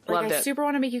 Right. Like, Loved I it. super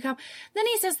want to make you come. Then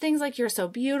he says things like, you're so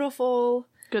beautiful.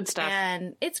 Good stuff.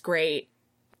 And it's great.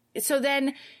 So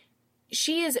then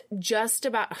she is just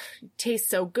about, tastes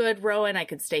so good, Rowan. I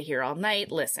could stay here all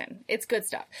night. Listen, it's good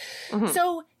stuff. Mm-hmm.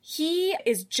 So he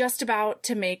is just about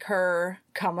to make her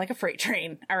come like a freight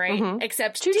train. All right. Mm-hmm.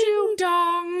 Except Choo-choo. ding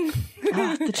dong.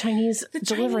 The Chinese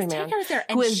delivery Chinese man takeout is there.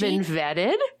 And who has been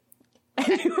vetted.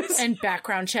 and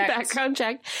background checked. Background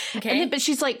check. Okay. And then, but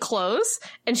she's like close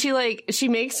and she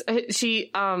makes,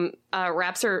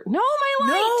 wraps her, no, my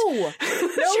light.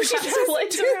 No, she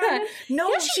doesn't do that. No,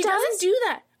 Yeah, she does. doesn't do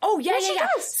that. Oh, yeah, she yeah.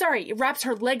 does. Sorry, it wraps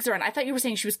her legs around. I thought you were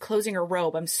saying she was closing her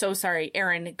robe. I'm so sorry.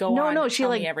 Erin, go on. No, she tell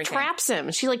like me everything. traps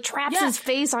him. She like traps Yeah. his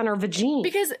face on her vagina.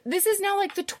 Because this is now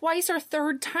like the twice or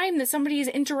third time that somebody has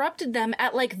interrupted them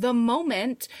at like the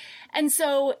moment. And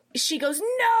so she goes,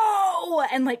 no!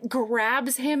 And like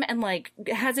grabs him and like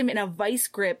has him in a vice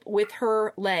grip with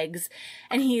her legs.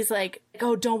 And he's like,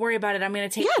 oh, don't worry about it. I'm going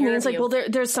to take Yeah, care and of he's like, you. well,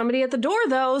 there's somebody at the door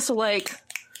though. So like,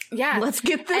 yeah. let's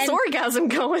get this And- orgasm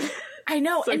going. I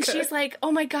know. So and good. she's like,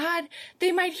 oh my God,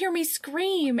 they might hear me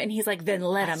scream. And he's like, then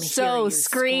let them hear So you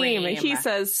scream. He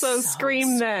says, so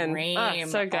scream then. Scream.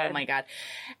 So good. Oh my God.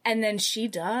 And then she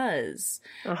does.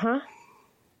 Uh-huh.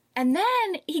 And then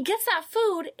he gets that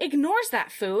food, ignores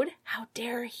that food. How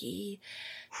dare he?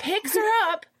 Picks her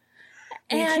up.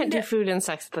 You can't And do food and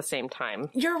sex at the same time.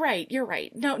 you're right.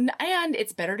 No, and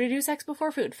it's better to do sex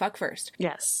before food. Fuck first.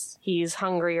 Yes. He's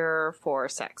hungrier for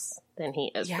sex than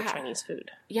he is for Yeah. Chinese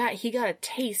food. Yeah, he got a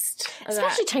taste of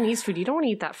Especially that. Chinese food. You don't want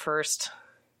to eat that first.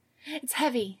 It's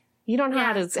heavy. You don't know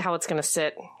Yeah. how it's going to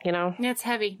sit, you know? Yeah, it's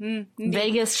heavy.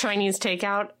 Vegas Chinese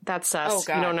takeout, that's sus. Oh,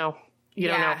 God. You don't know. You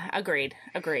don't know. Yeah, agreed.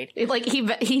 It, like,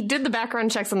 he did the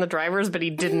background checks on the drivers, but he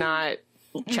did not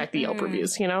check the Yelp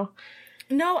reviews, you know?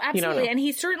 No, absolutely. know. And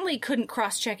he certainly couldn't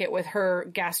cross-check it with her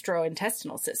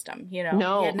gastrointestinal system, you know?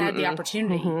 No, He hadn't had the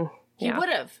opportunity. He Yeah. would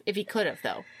have, if he could have,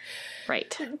 though.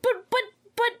 Right. But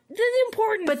the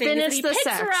important But thing then is it's that he the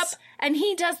picks her sex. up and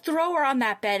he does throw her on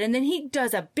that bed and then he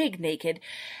does a big naked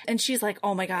and she's like,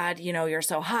 oh my God, you know, you're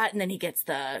so hot. And then he gets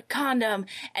the condom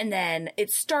and then it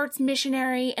starts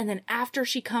missionary. And then after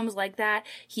she comes like that,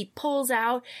 he pulls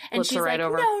out and Flips she's her right like,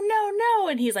 over. no.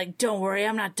 And he's like, don't worry,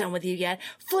 I'm not done with you yet.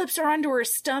 Flips her onto her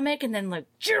stomach and then like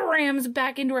rams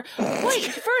back into her. Wait,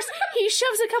 first he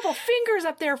shoves a couple fingers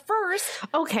up there first.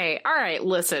 Okay, all right,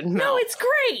 listen. Mel. No, it's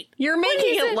great. You're What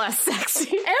making is it less sexy.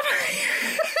 Shoves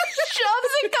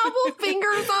a couple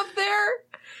fingers up there.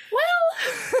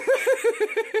 Well,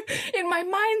 in my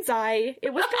mind's eye,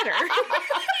 it was better.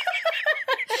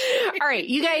 All right,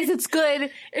 you guys, it's good.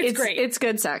 It's great. It's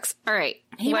good sex. All right,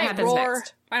 He what might happens roar.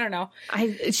 next? I don't know.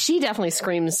 She definitely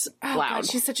screams Oh, loud. God,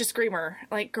 she's such a screamer.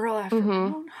 Like, girl after her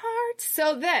own heart.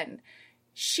 So then,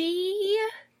 she...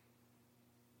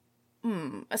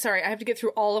 Sorry, I have to get through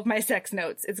all of my sex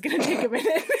notes. It's gonna take a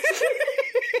minute.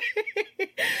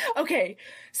 Okay,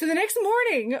 so the next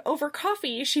morning, over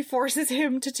coffee, she forces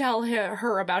him to tell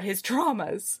her about his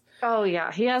traumas. Oh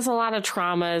yeah, he has a lot of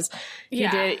traumas.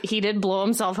 Yeah. He did blow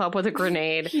himself up with a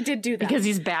grenade. He did do that. because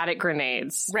he's bad at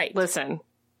grenades. Right. Listen,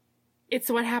 It's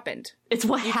what happened. it's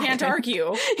what You happened. can't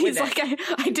argue with He's it. like,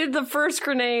 I did the first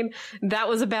grenade. That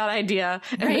was a bad idea.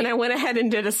 And Right. then I went ahead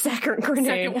and did a second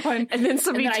grenade. Second one. And then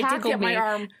somebody And then I did tackled get me. my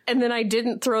arm. And then I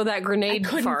didn't throw that grenade I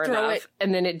couldn't far throw enough. it.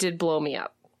 And then it did blow me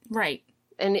up. Right.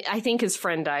 And I think his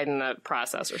friend died in the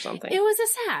process or something. It was a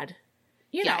sad.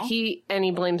 You know. He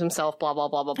blames himself, blah, blah,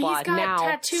 blah, blah, blah. He's got now,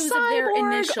 tattoos of their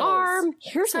cyborg initials. arm.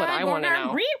 Here's what I want to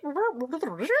know.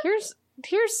 know. Here's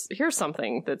here's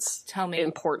something that's Tell me.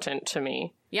 important to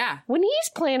me. Yeah. When he's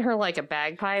playing her like a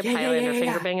bagpipe, Highlander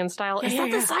finger banging style, is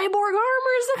that the cyborg arm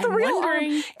or is that the real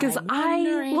arm? Because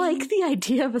I like the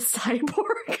idea of a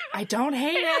cyborg. I don't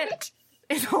hate it.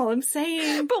 Is all I'm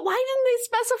saying. But why didn't they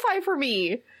specify for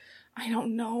me? I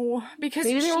don't know. Because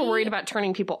maybe they were worried about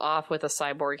turning people off with a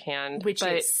cyborg hand. Which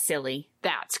is silly.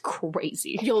 That's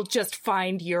crazy. You'll just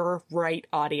find your right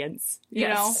audience. You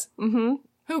know? Mm-hmm.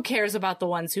 Who cares about the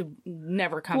ones who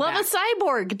never come back? Love a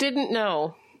cyborg. Didn't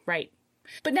know. Right.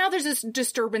 But now there's this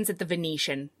disturbance at the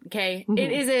Venetian, okay? Mm-hmm.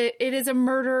 It is a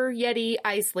murder Yeti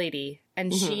ice lady,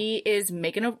 and she is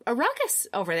making a ruckus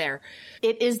over there.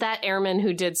 It is that airman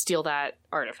who did steal that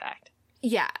artifact.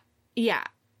 Yeah. Yeah.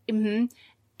 Mm-hmm.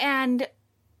 And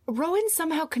Rowan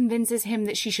somehow convinces him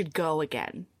that she should go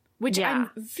again, which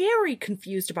I'm very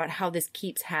confused about how this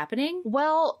keeps happening.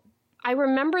 Well, I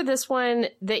remember this one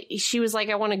that she was like,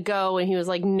 I want to go. And he was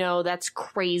like, no, that's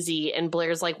crazy. And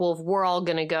Blair's like, well, if we're all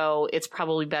going to go, it's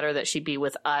probably better that she be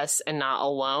with us and not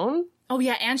alone. Oh,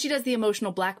 yeah. And she does the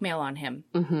emotional blackmail on him.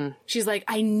 Mm-hmm. She's like,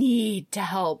 I need to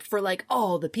help for like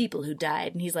all the people who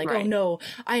died. And he's like, oh, no,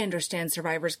 I understand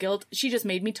survivor's guilt. She just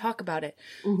made me talk about it.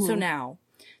 Mm-hmm. So now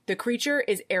the creature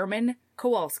is Airman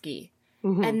Kowalski.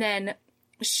 Mm-hmm. And then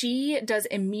she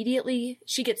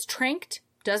gets tranked.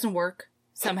 Doesn't work.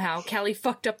 Somehow, Callie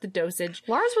fucked up the dosage.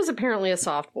 Lars was apparently a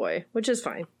soft boy, which is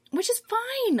fine.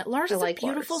 Lars is a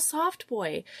beautiful soft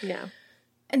boy. Yeah.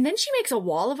 And then she makes a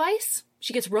wall of ice.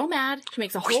 She gets real mad. She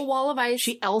makes a whole wall of ice.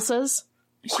 She Elsas.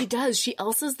 She does. She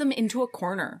Elsas them into a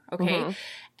corner, okay? Mm-hmm.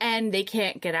 And they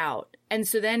can't get out. And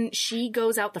so then she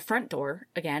goes out the front door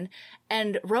again.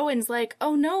 And Rowan's like,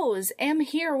 oh no, I'm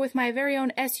here with my very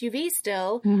own SUV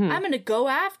still. Mm-hmm. I'm going to go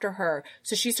after her.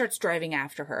 So she starts driving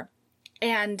after her.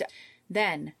 And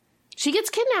then she gets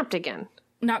kidnapped again.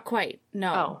 Not quite.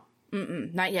 No. Oh.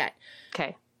 Not yet.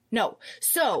 Okay. No.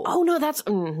 So. Oh no, that's.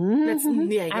 Mm-hmm, that's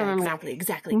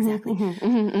exactly.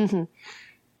 Mm-hmm.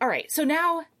 All right. So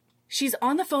now she's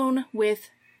on the phone with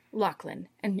Lachlan,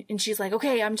 and she's like,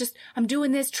 "Okay, I'm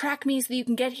doing this. Track me so that you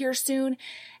can get here soon."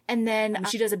 And then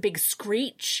she does a big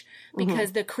screech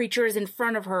because the creature is in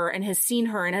front of her and has seen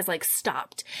her and has like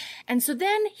stopped. And so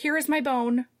then here is my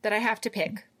bone that I have to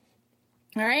pick.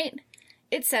 All right.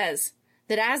 It says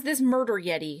that as this murder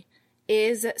Yeti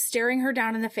is staring her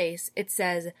down in the face, it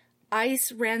says,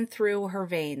 ice ran through her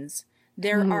veins.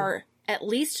 There are at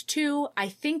least 2, I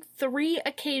think 3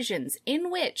 occasions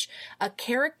in which a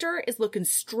character is looking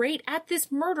straight at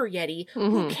this murder Yeti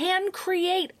who can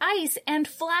create ice and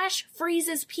flash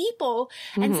freezes people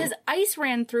and says ice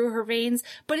ran through her veins,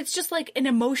 but it's just like an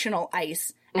emotional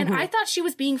ice. And I thought she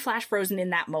was being flash frozen in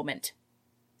that moment.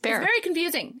 Fair. It's very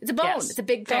confusing. It's a bone. Yes. It's a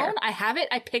big bone. I have it.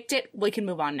 I picked it. We can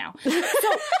move on now.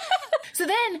 So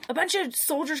then a bunch of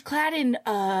soldiers clad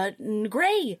in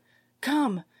gray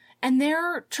come and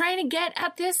they're trying to get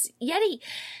at this Yeti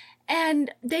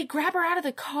and they grab her out of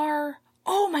the car.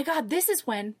 Oh my God. This is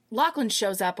when Lachlan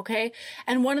shows up. Okay.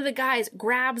 And one of the guys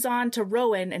grabs onto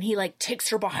Rowan and he like takes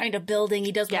her behind a building.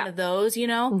 He does one of those, you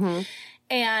know,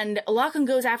 and Lachlan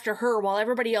goes after her while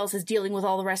everybody else is dealing with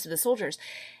all the rest of the soldiers.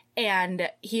 And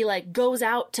he like goes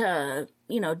out to,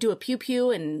 you know, do a pew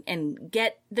pew and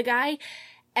get the guy.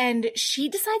 And she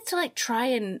decides to like try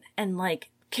and like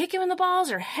kick him in the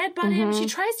balls or headbutt him. She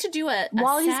tries to do a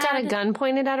while he's got a gun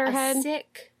pointed at her head.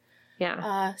 Sick.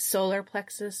 Yeah. Solar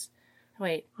plexus.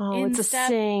 Wait. Oh, it's a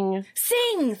sing.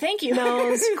 Sing. Thank you.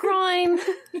 No, scrying.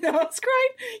 No,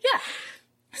 scrying. Yeah.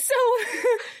 So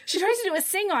she tries to do a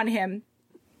sing on him.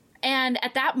 And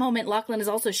at that moment, Lachlan is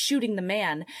also shooting the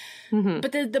man.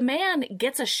 But the man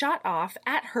gets a shot off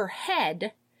at her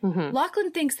head.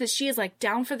 Lachlan thinks that she is like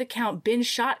down for the count, been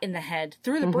shot in the head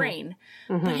through the brain.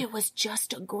 But it was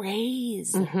just a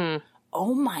graze.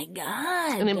 Oh my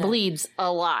God. And it bleeds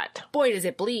a lot. Boy, does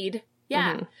it bleed.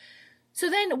 Yeah.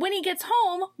 So then when he gets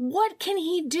home, what can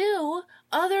he do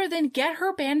other than get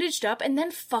her bandaged up and then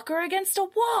fuck her against a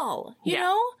wall? You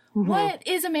know? What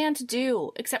is a man to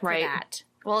do except for that?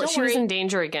 Well, she was in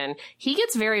danger again. He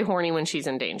gets very horny when she's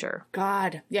in danger.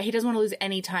 God. Yeah, he doesn't want to lose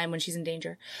any time when she's in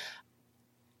danger.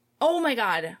 Oh my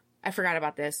God. I forgot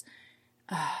about this.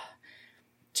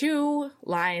 2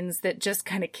 lines that just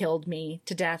kind of killed me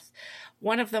to death.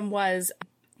 One of them was,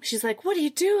 she's like, what are you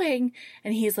doing?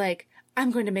 And he's like, I'm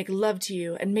going to make love to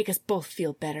you and make us both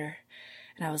feel better.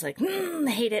 And I was like, I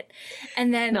hate it.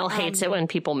 And then Mel hates it when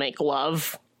people make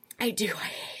love. I do. I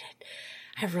hate it.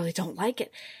 I really don't like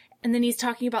it. And then he's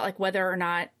talking about like whether or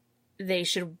not they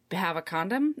should have a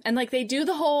condom. And like they do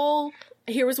the whole,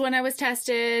 here was when I was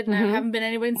tested, and I haven't been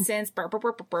anyone since, burp, burp,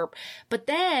 burp, burp, burp. But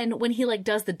then when he like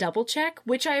does the double check,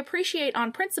 which I appreciate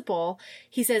on principle,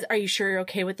 he says, are you sure you're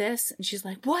okay with this? And she's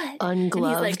like, what?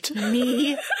 Ungloved. And he's like,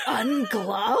 me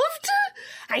ungloved?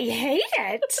 I hate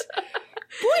it.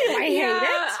 Boy, do I hate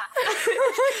it.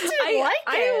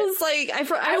 I was like, I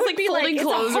was like folding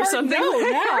clothes or something. No,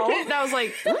 now. And I was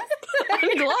like,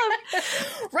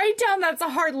 ungloved. Write down that's a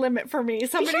hard limit for me.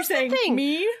 Somebody saying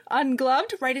me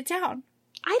ungloved, write it down.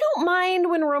 I don't mind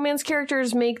when romance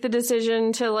characters make the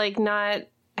decision to like not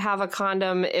have a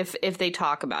condom if they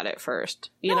talk about it first.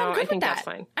 You know, I think that's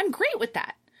fine. I'm great with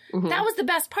that. That was the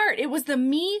best part. It was the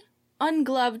me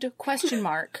ungloved question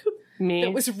mark Me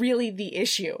that was really the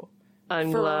issue.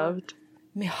 ungloved.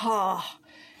 Oh,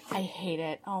 I hate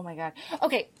it. Oh my God.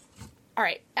 Okay. All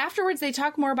right. Afterwards, they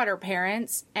talk more about her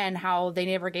parents and how they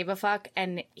never gave a fuck.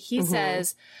 And he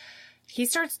says, he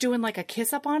starts doing like a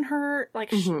kiss up on her,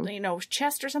 like, you know,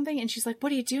 chest or something. And she's like,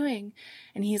 what are you doing?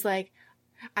 And he's like,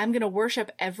 I'm going to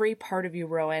worship every part of you,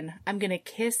 Rowan. I'm going to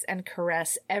kiss and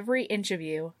caress every inch of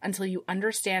you until you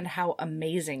understand how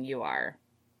amazing you are.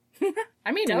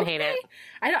 I mean, Didn't hate it.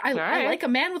 I like a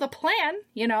man with a plan,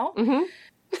 you know?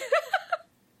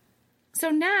 So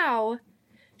now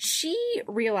she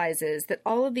realizes that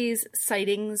all of these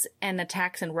sightings and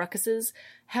attacks and ruckuses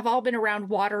have all been around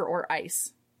water or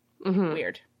ice.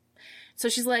 Weird. So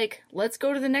she's like, let's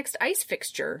go to the next ice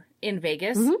fixture in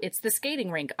Vegas. It's the skating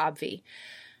rink, obvi.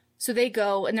 So they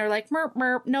go and they're like, merp,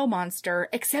 merp, no monster,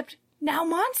 except now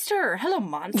monster. Hello,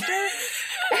 monster.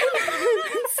 So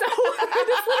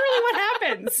that's literally what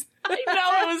happens. I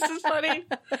know, it was just funny.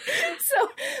 So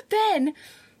then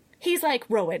he's like,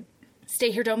 Rowan, stay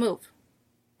here, don't move.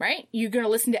 Right? You're going to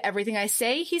listen to everything I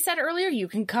say, he said earlier. You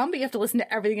can come, but you have to listen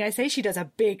to everything I say. She does a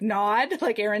big nod,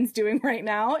 like Aaron's doing right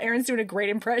now. Aaron's doing a great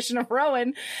impression of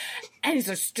Rowan. And he's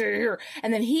like, stay here.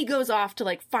 And then he goes off to,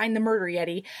 like, find the murder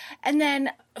yeti. And then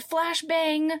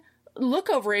flashbang, look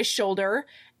over his shoulder,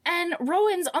 and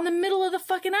Rowan's on the middle of the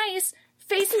fucking ice,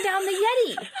 facing down the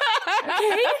Yeti.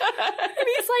 Okay? And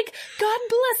he's like, God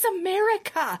bless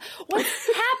America. What's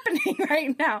happening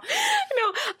right now?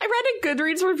 No, I read a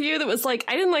Goodreads review that was like,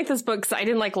 I didn't like this book because I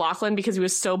didn't like Lachlan because he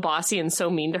was so bossy and so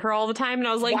mean to her all the time. And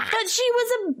I was like, but she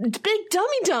was a big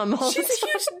dummy-dumb. She's a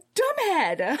huge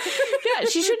dumbhead. Yeah,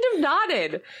 she shouldn't have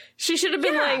nodded. She should have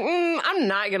been like, I'm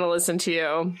not going to listen to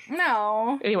you.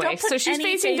 No. Anyway, so she's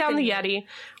facing down the Yeti.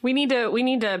 We need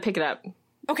to pick it up.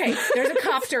 Okay, there's a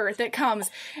copter that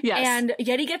comes. Yes. And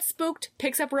Yeti gets spooked,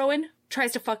 picks up Rowan,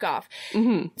 tries to fuck off.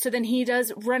 So then he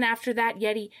does run after that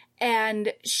Yeti.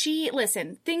 And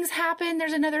listen, things happen.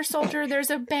 There's another soldier.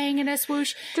 There's a bang and a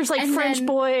swoosh. There's like French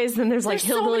boys, then there's like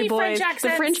hillbilly boys.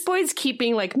 The French boys keep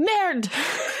being like, merde.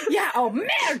 Yeah, oh,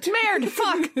 merde. Merde,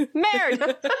 fuck,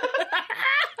 merde.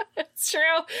 It's true.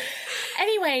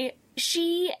 Anyway,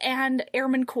 she and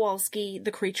Airman Kowalski,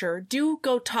 the creature, do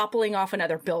go toppling off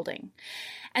another building.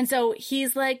 And so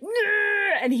he's like,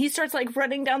 "Grr!" And he starts like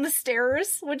running down the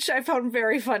stairs, which I found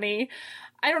very funny.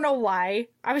 I don't know why.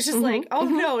 I was just like, oh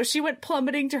no, she went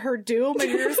plummeting to her doom. And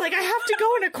you're just like, I have to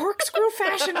go in a corkscrew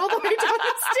fashion all the way down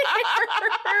the stairs.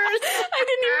 I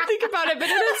didn't even think about it, but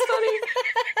it is funny.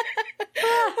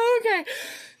 Okay.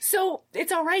 So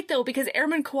it's all right though, because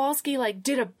Airman Kowalski like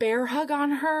did a bear hug on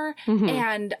her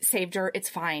and saved her. It's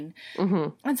fine.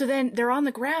 And so then they're on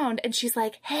the ground and she's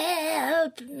like,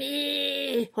 help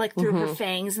me, like through her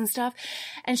fangs and stuff.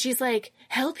 And she's like,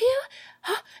 help you?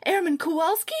 Huh? Airman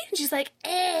Kowalski? And she's like,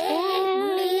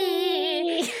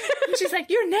 Amy. And she's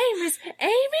like, your name is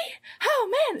Amy?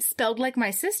 Oh man, spelled like my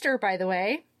sister, by the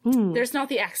way. There's not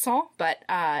the accent, but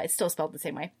it's still spelled the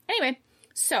same way. Anyway,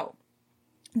 so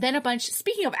then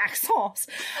speaking of accents,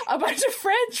 a bunch of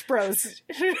French bros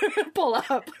pull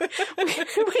up. Wait,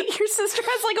 your sister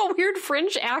has like a weird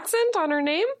French accent on her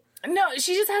name? No,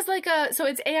 she just has like so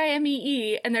it's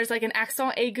Aimee, and there's like an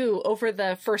accent aigu over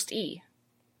the first E.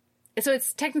 So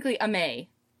it's technically Amay,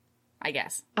 I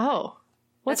guess. Oh.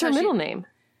 What's her middle name?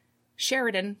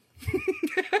 Sheridan.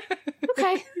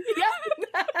 Okay. Yeah.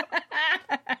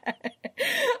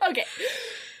 Okay.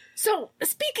 So,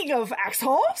 speaking of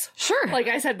accents. Sure. Like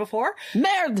I said before.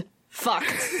 Merde. Fuck.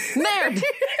 Merde.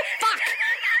 Fuck.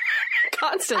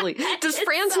 Constantly. Does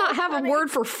France not have a word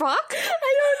for fuck?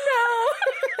 I don't know.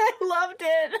 I loved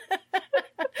it.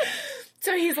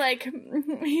 So he's like,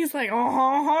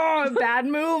 oh, bad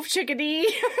move, chickadee,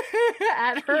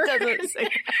 at her. He doesn't say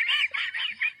that.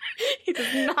 He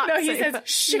does not No, he say says that.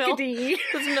 chickadee.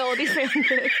 Does Melody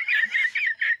Family.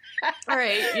 All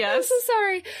right, yes. I'm so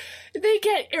sorry. they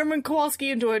get Airman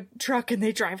Kowalski into a truck and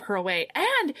they drive her away.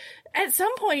 And at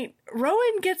some point,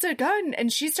 Rowan gets a gun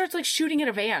and she starts like shooting at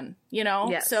a van, you know?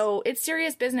 Yes. So it's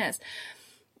serious business.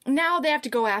 Now they have to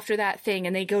go after that thing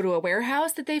and they go to a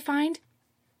warehouse that they find.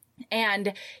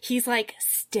 And he's like,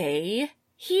 stay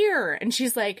here. And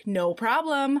she's like, no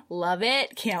problem. Love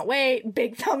it. Can't wait.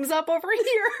 Big thumbs up over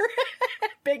here.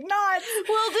 Big nods.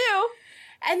 Will do.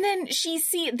 And then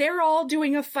they're all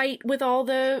doing a fight with all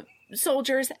the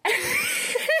soldiers. And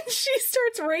she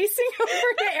starts racing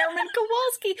over to Airman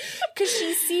Kowalski because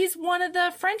she sees one of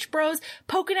the French bros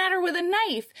poking at her with a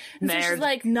knife. And so she's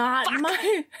like, not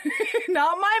my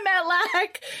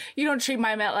Metlack. You don't treat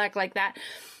my Metlack like that.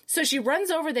 So she runs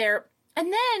over there.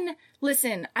 And then,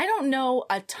 listen, I don't know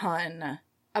a ton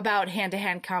about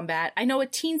hand-to-hand combat. I know a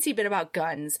teensy bit about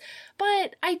guns,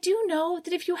 but I do know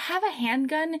that if you have a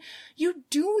handgun, you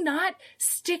do not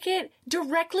stick it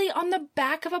directly on the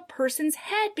back of a person's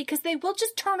head because they will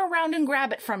just turn around and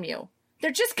grab it from you.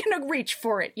 They're just gonna reach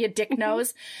for it, you dick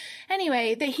nose.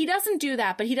 Anyway, he doesn't do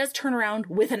that, but he does turn around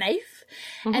with a knife,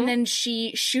 and then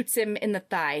she shoots him in the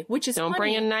thigh, which is Don't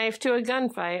bring a knife to a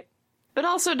gunfight, but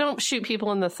also don't shoot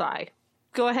people in the thigh.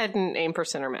 Go ahead and aim for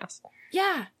center mass.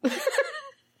 Yeah.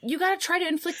 You gotta try to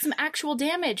inflict some actual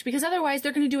damage because otherwise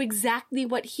they're gonna do exactly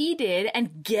what he did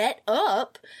and get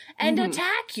up and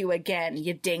attack you again,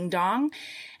 you ding dong.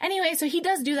 Anyway, so he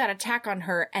does do that attack on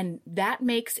her and that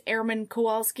makes Airman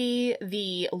Kowalski,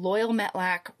 the loyal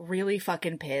Metlack, really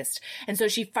fucking pissed. And so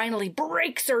she finally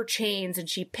breaks her chains and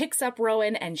she picks up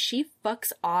Rowan and she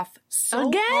fucks off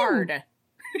so hard.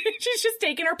 She's just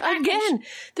taking her package. Again,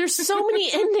 there's so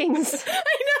many endings. I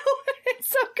know. It's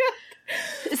so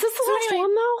good. Is this the last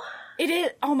one, though? It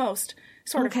is, almost.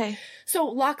 Sort of. Okay. So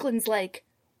Lachlan's like,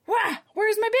 wow,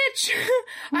 where's my bitch?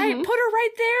 I put her right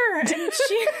there. And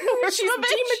she's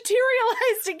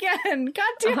dematerialized again.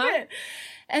 God damn it.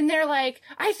 And they're like,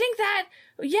 I think that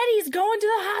Yeti's going to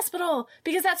the hospital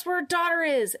because that's where her daughter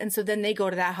is. And so then they go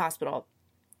to that hospital.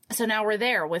 So now we're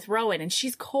there with Rowan and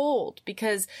she's cold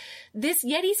because this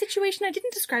Yeti situation, I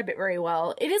didn't describe it very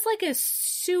well. It is like a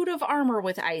suit of armor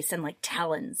with ice and like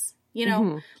talons, you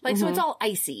know, so it's all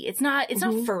icy. It's not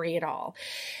furry at all.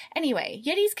 Anyway,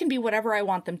 Yetis can be whatever I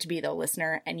want them to be though,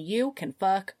 listener, and you can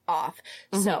fuck off.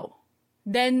 So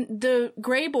then the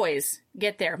Grey Boys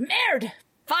get there. Merde!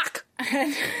 Fuck!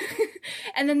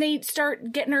 And then they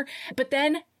start getting her, but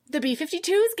then the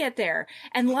B-52s get there,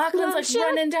 and Lachlan's like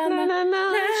running down the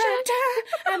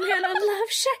I'm gonna love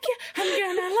shack you, I'm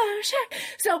gonna love shack.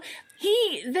 So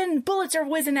then bullets are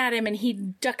whizzing at him, and he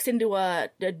ducks into a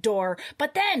door.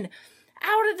 But then,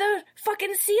 out of the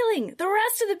fucking ceiling, the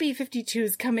rest of the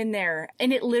B-52s come in there,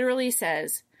 and it literally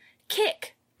says,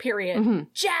 kick, period,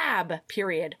 jab,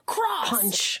 period, cross,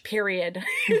 punch, period.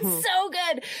 It's so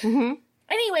good.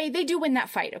 Anyway, they do win that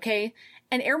fight, okay?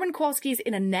 And Airman Kowalski's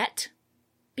in a net,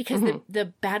 because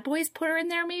the bad boys put her in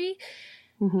there, maybe?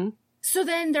 So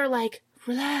then they're like,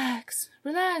 relax.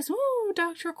 Ooh,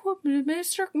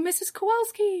 Mrs.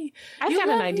 Kowalski. I've got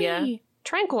an idea.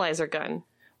 Tranquilizer gun.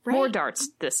 Right? More darts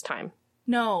this time.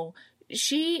 No.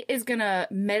 She is gonna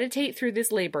meditate through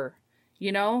this labor.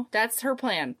 You know? That's her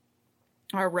plan.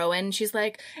 Or Rowan, she's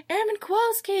like, Airman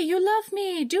Kowalski, you love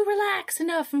me. Do relax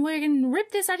enough and we're going to rip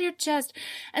this out of your chest.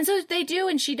 And so they do,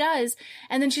 and she does.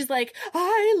 And then she's like,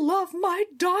 I love my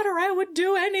daughter. I would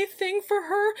do anything for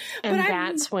her. And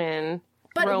that's when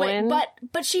Rowan...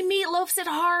 But she meatloafs it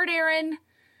hard, Aaron.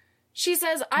 She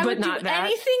says, I would do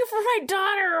anything for my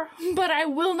daughter, but I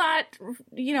will not,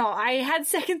 you know, I had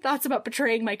second thoughts about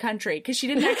betraying my country because she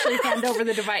didn't actually hand over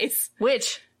the device.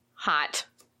 Which, hot.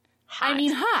 I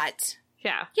mean, hot.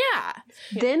 Yeah. Yeah.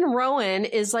 Then Rowan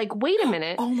is like, wait a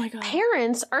minute. Oh my God.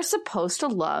 Parents are supposed to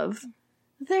love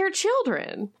their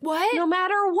children. What? No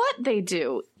matter what they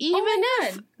do. Even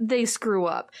if they screw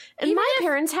up. And my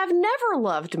parents have never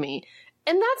loved me.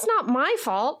 And that's not my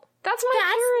fault. That's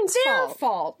my parents'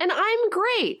 fault. And I'm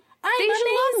great. They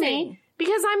should love me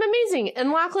because I'm amazing.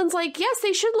 And Lachlan's like, yes,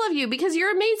 they should love you because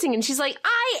you're amazing. And she's like,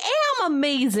 I am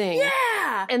amazing.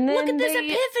 Yeah. And then look at this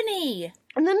epiphany.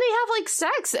 And then they have, like,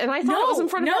 sex, and I thought it was in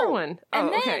front of everyone.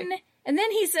 And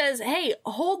then he says, hey,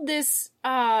 hold this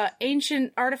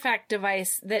ancient artifact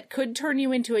device that could turn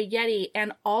you into a Yeti,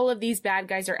 and all of these bad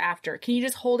guys are after. Can you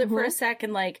just hold it for a sec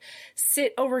and, like,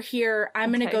 sit over here?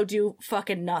 I'm gonna go do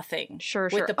fucking nothing. Sure.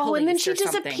 With the and then she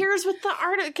something. disappears with the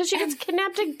art because she gets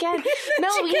kidnapped again. No,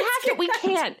 we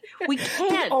can't.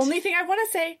 The only thing I want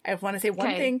to say one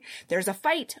thing. There's a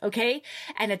fight, okay?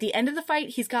 And at the end of the fight,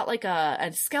 he's got, like,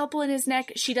 a scalpel in his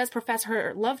neck. She does profess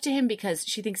her love to him because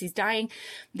she thinks he's dying.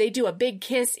 They do a big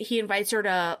kiss. He invites her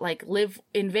to like live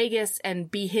in Vegas and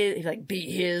be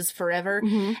his forever.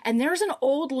 Mm-hmm. And there's an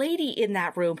old lady in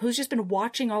that room who's just been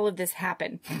watching all of this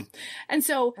happen. And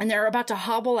they're about to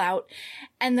hobble out.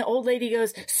 And the old lady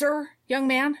goes, "Sir, young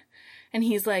man." And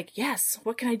he's like, "Yes,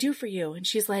 what can I do for you?" And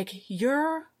she's like,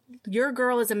 your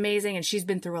girl is amazing and she's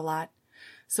been through a lot.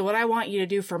 So what I want you to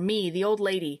do for me, the old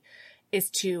lady, is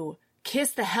to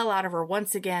kiss the hell out of her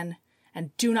once again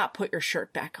and do not put your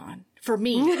shirt back on. For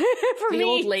me. For the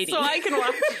old lady. So I can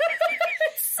watch.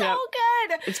 It's so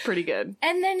good. It's pretty good.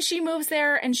 And then she moves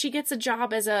there and she gets a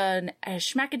job as a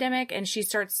schmacademic and she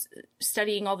starts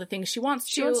studying all the things she wants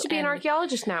to. She wants to be an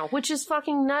archaeologist now, which is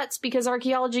fucking nuts because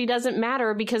archaeology doesn't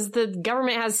matter because the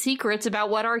government has secrets about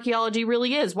what archaeology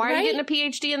really is. Why are you getting a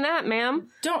PhD in that, ma'am?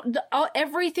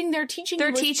 Everything they're teaching you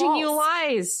is teaching you false.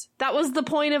 lies. That was the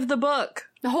point of the book.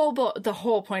 The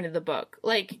whole point of the book.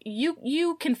 Like,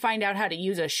 you can find out how to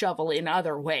use a shovel in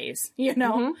other ways, you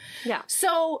know? Mm-hmm. Yeah.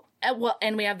 So,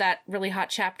 and we have that really hot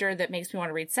chapter that makes me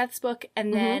want to read Seth's book.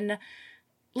 And then,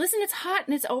 listen, it's hot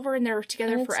and it's over and they're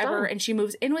together and forever. And she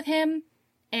moves in with him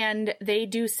and they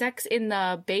do sex in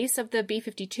the base of the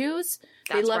B-52s.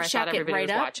 They love shack it right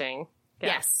up. Watching. Yeah.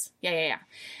 Yes. Yeah.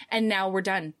 And now we're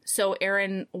done. So,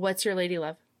 Erin, what's your lady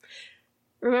love?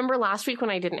 Remember last week when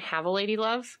I didn't have a lady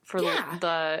love for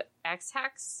the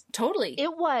X-Hex? Totally.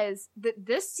 It was that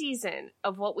this season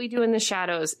of What We Do in the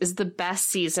Shadows is the best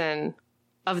season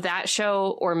of that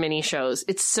show or mini shows.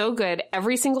 It's so good.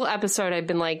 Every single episode I've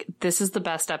been like, this is the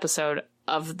best episode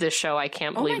of this show. I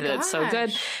can't believe that it's so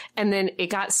good. And then it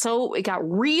got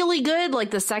really good, like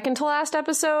the second to last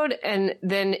episode. And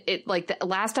then the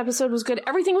last episode was good.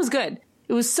 Everything was good.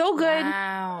 It was so good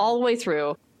all the way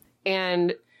through.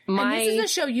 And this is a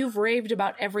show you've raved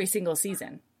about every single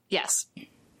season. Yes.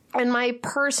 And my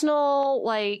personal,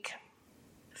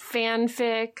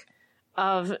 fanfic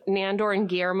of Nandor and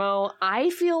Guillermo, I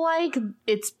feel like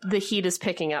the heat is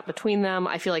picking up between them.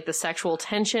 I feel like the sexual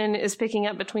tension is picking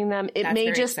up between them. It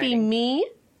may just be me.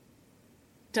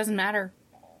 Doesn't matter.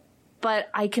 But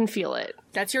I can feel it.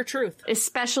 That's your truth.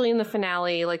 Especially in the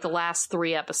finale, the last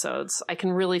 3 episodes. I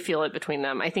can really feel it between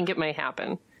them. I think it may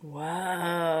happen.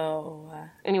 Whoa.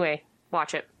 Anyway,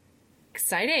 watch it.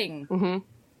 Exciting. Mm-hmm.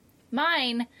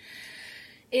 Mine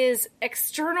is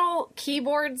external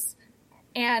keyboards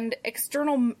and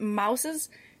external mouses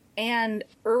and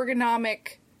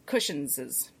ergonomic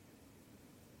cushions.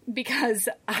 Because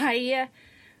I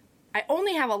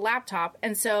only have a laptop,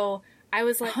 and so I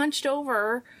was hunched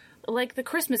over like the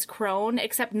Christmas crone,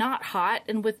 except not hot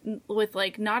and with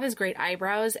not as great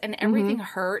eyebrows, and everything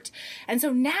hurt. And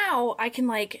so now I can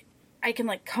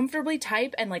comfortably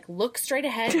type and look straight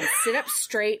ahead and sit up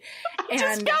straight. I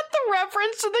just got the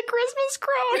reference to the Christmas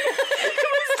crone. It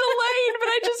was delayed, but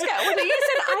I just got when you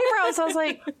said eyebrows, I was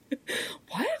like,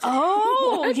 what?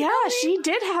 Oh, what? yeah, she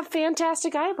did have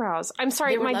fantastic eyebrows. I'm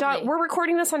sorry, my dog. We're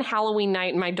recording this on Halloween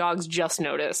night, and my dog's just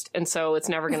noticed, and so it's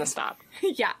never going to stop.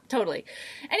 Yeah, totally.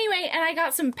 Anyway, and I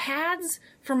got some pads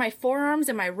for my forearms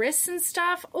and my wrists and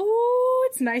stuff. Ooh,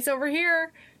 it's nice over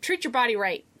here. Treat your body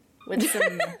right.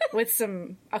 With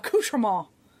some accoutrement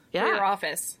for your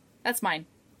office. That's mine.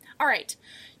 All right.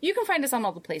 You can find us on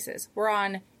all the places. We're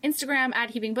on Instagram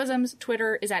at Heaving Bosoms.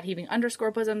 Twitter is at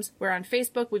Heaving_Bosoms. We're on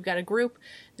Facebook. We've got a group.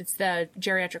 It's the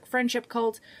Geriatric Friendship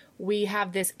Cult. We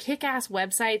have this kick-ass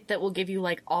website that will give you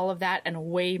all of that and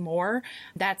way more.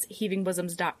 That's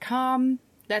heavingbosoms.com.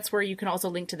 That's where you can also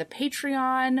link to the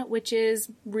Patreon, which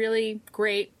is really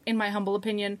great, in my humble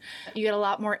opinion. You get a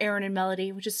lot more Erin and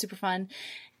Melody, which is super fun.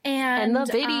 And the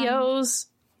videos.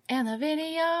 And the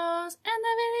videos.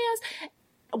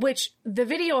 Which, the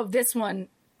video of this one...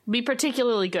 be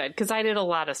particularly good, because I did a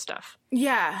lot of stuff.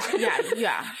 Yeah.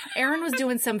 Erin was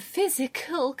doing some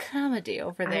physical comedy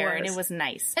over there, and it was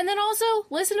nice. And then also,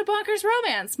 listen to Bonkers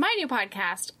Romance, my new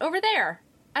podcast, over there,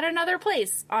 at another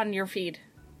place on your feed.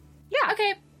 Yeah.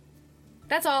 Okay.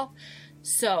 That's all.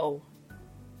 So...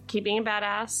 keep being a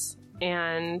badass,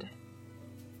 and...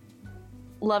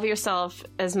 love yourself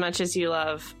as much as you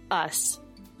love us,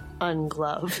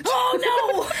 ungloved. Oh,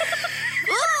 no!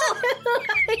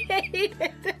 I hate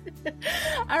it.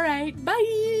 All right.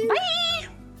 Bye. Bye.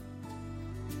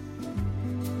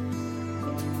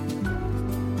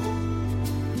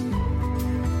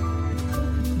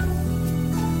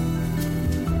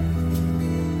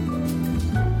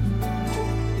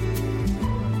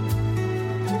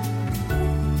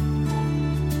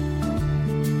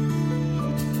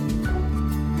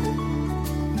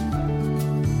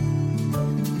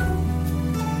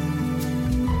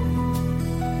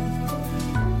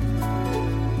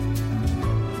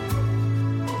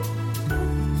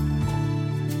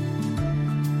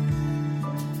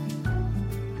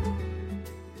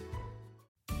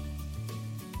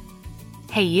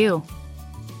 Hey, you.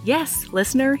 Yes,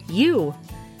 listener, you.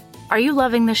 Are you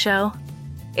loving the show?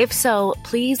 If so,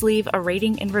 please leave a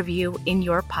rating and review in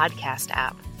your podcast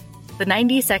app. The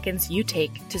 90 seconds you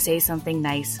take to say something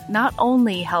nice not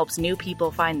only helps new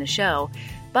people find the show,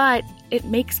 but it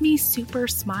makes me super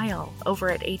smile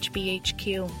over at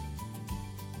HBHQ.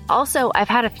 Also, I've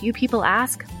had a few people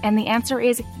ask, and the answer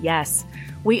is yes.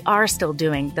 We are still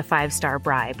doing the 5-star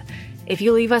bribe. If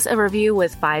you leave us a review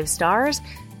with 5 stars,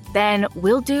 then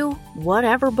we'll do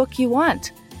whatever book you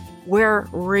want. We're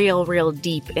real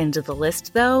deep into the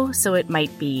list, though, so it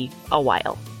might be a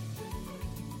while.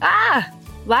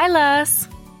 Lilas!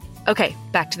 Okay,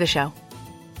 back to the show.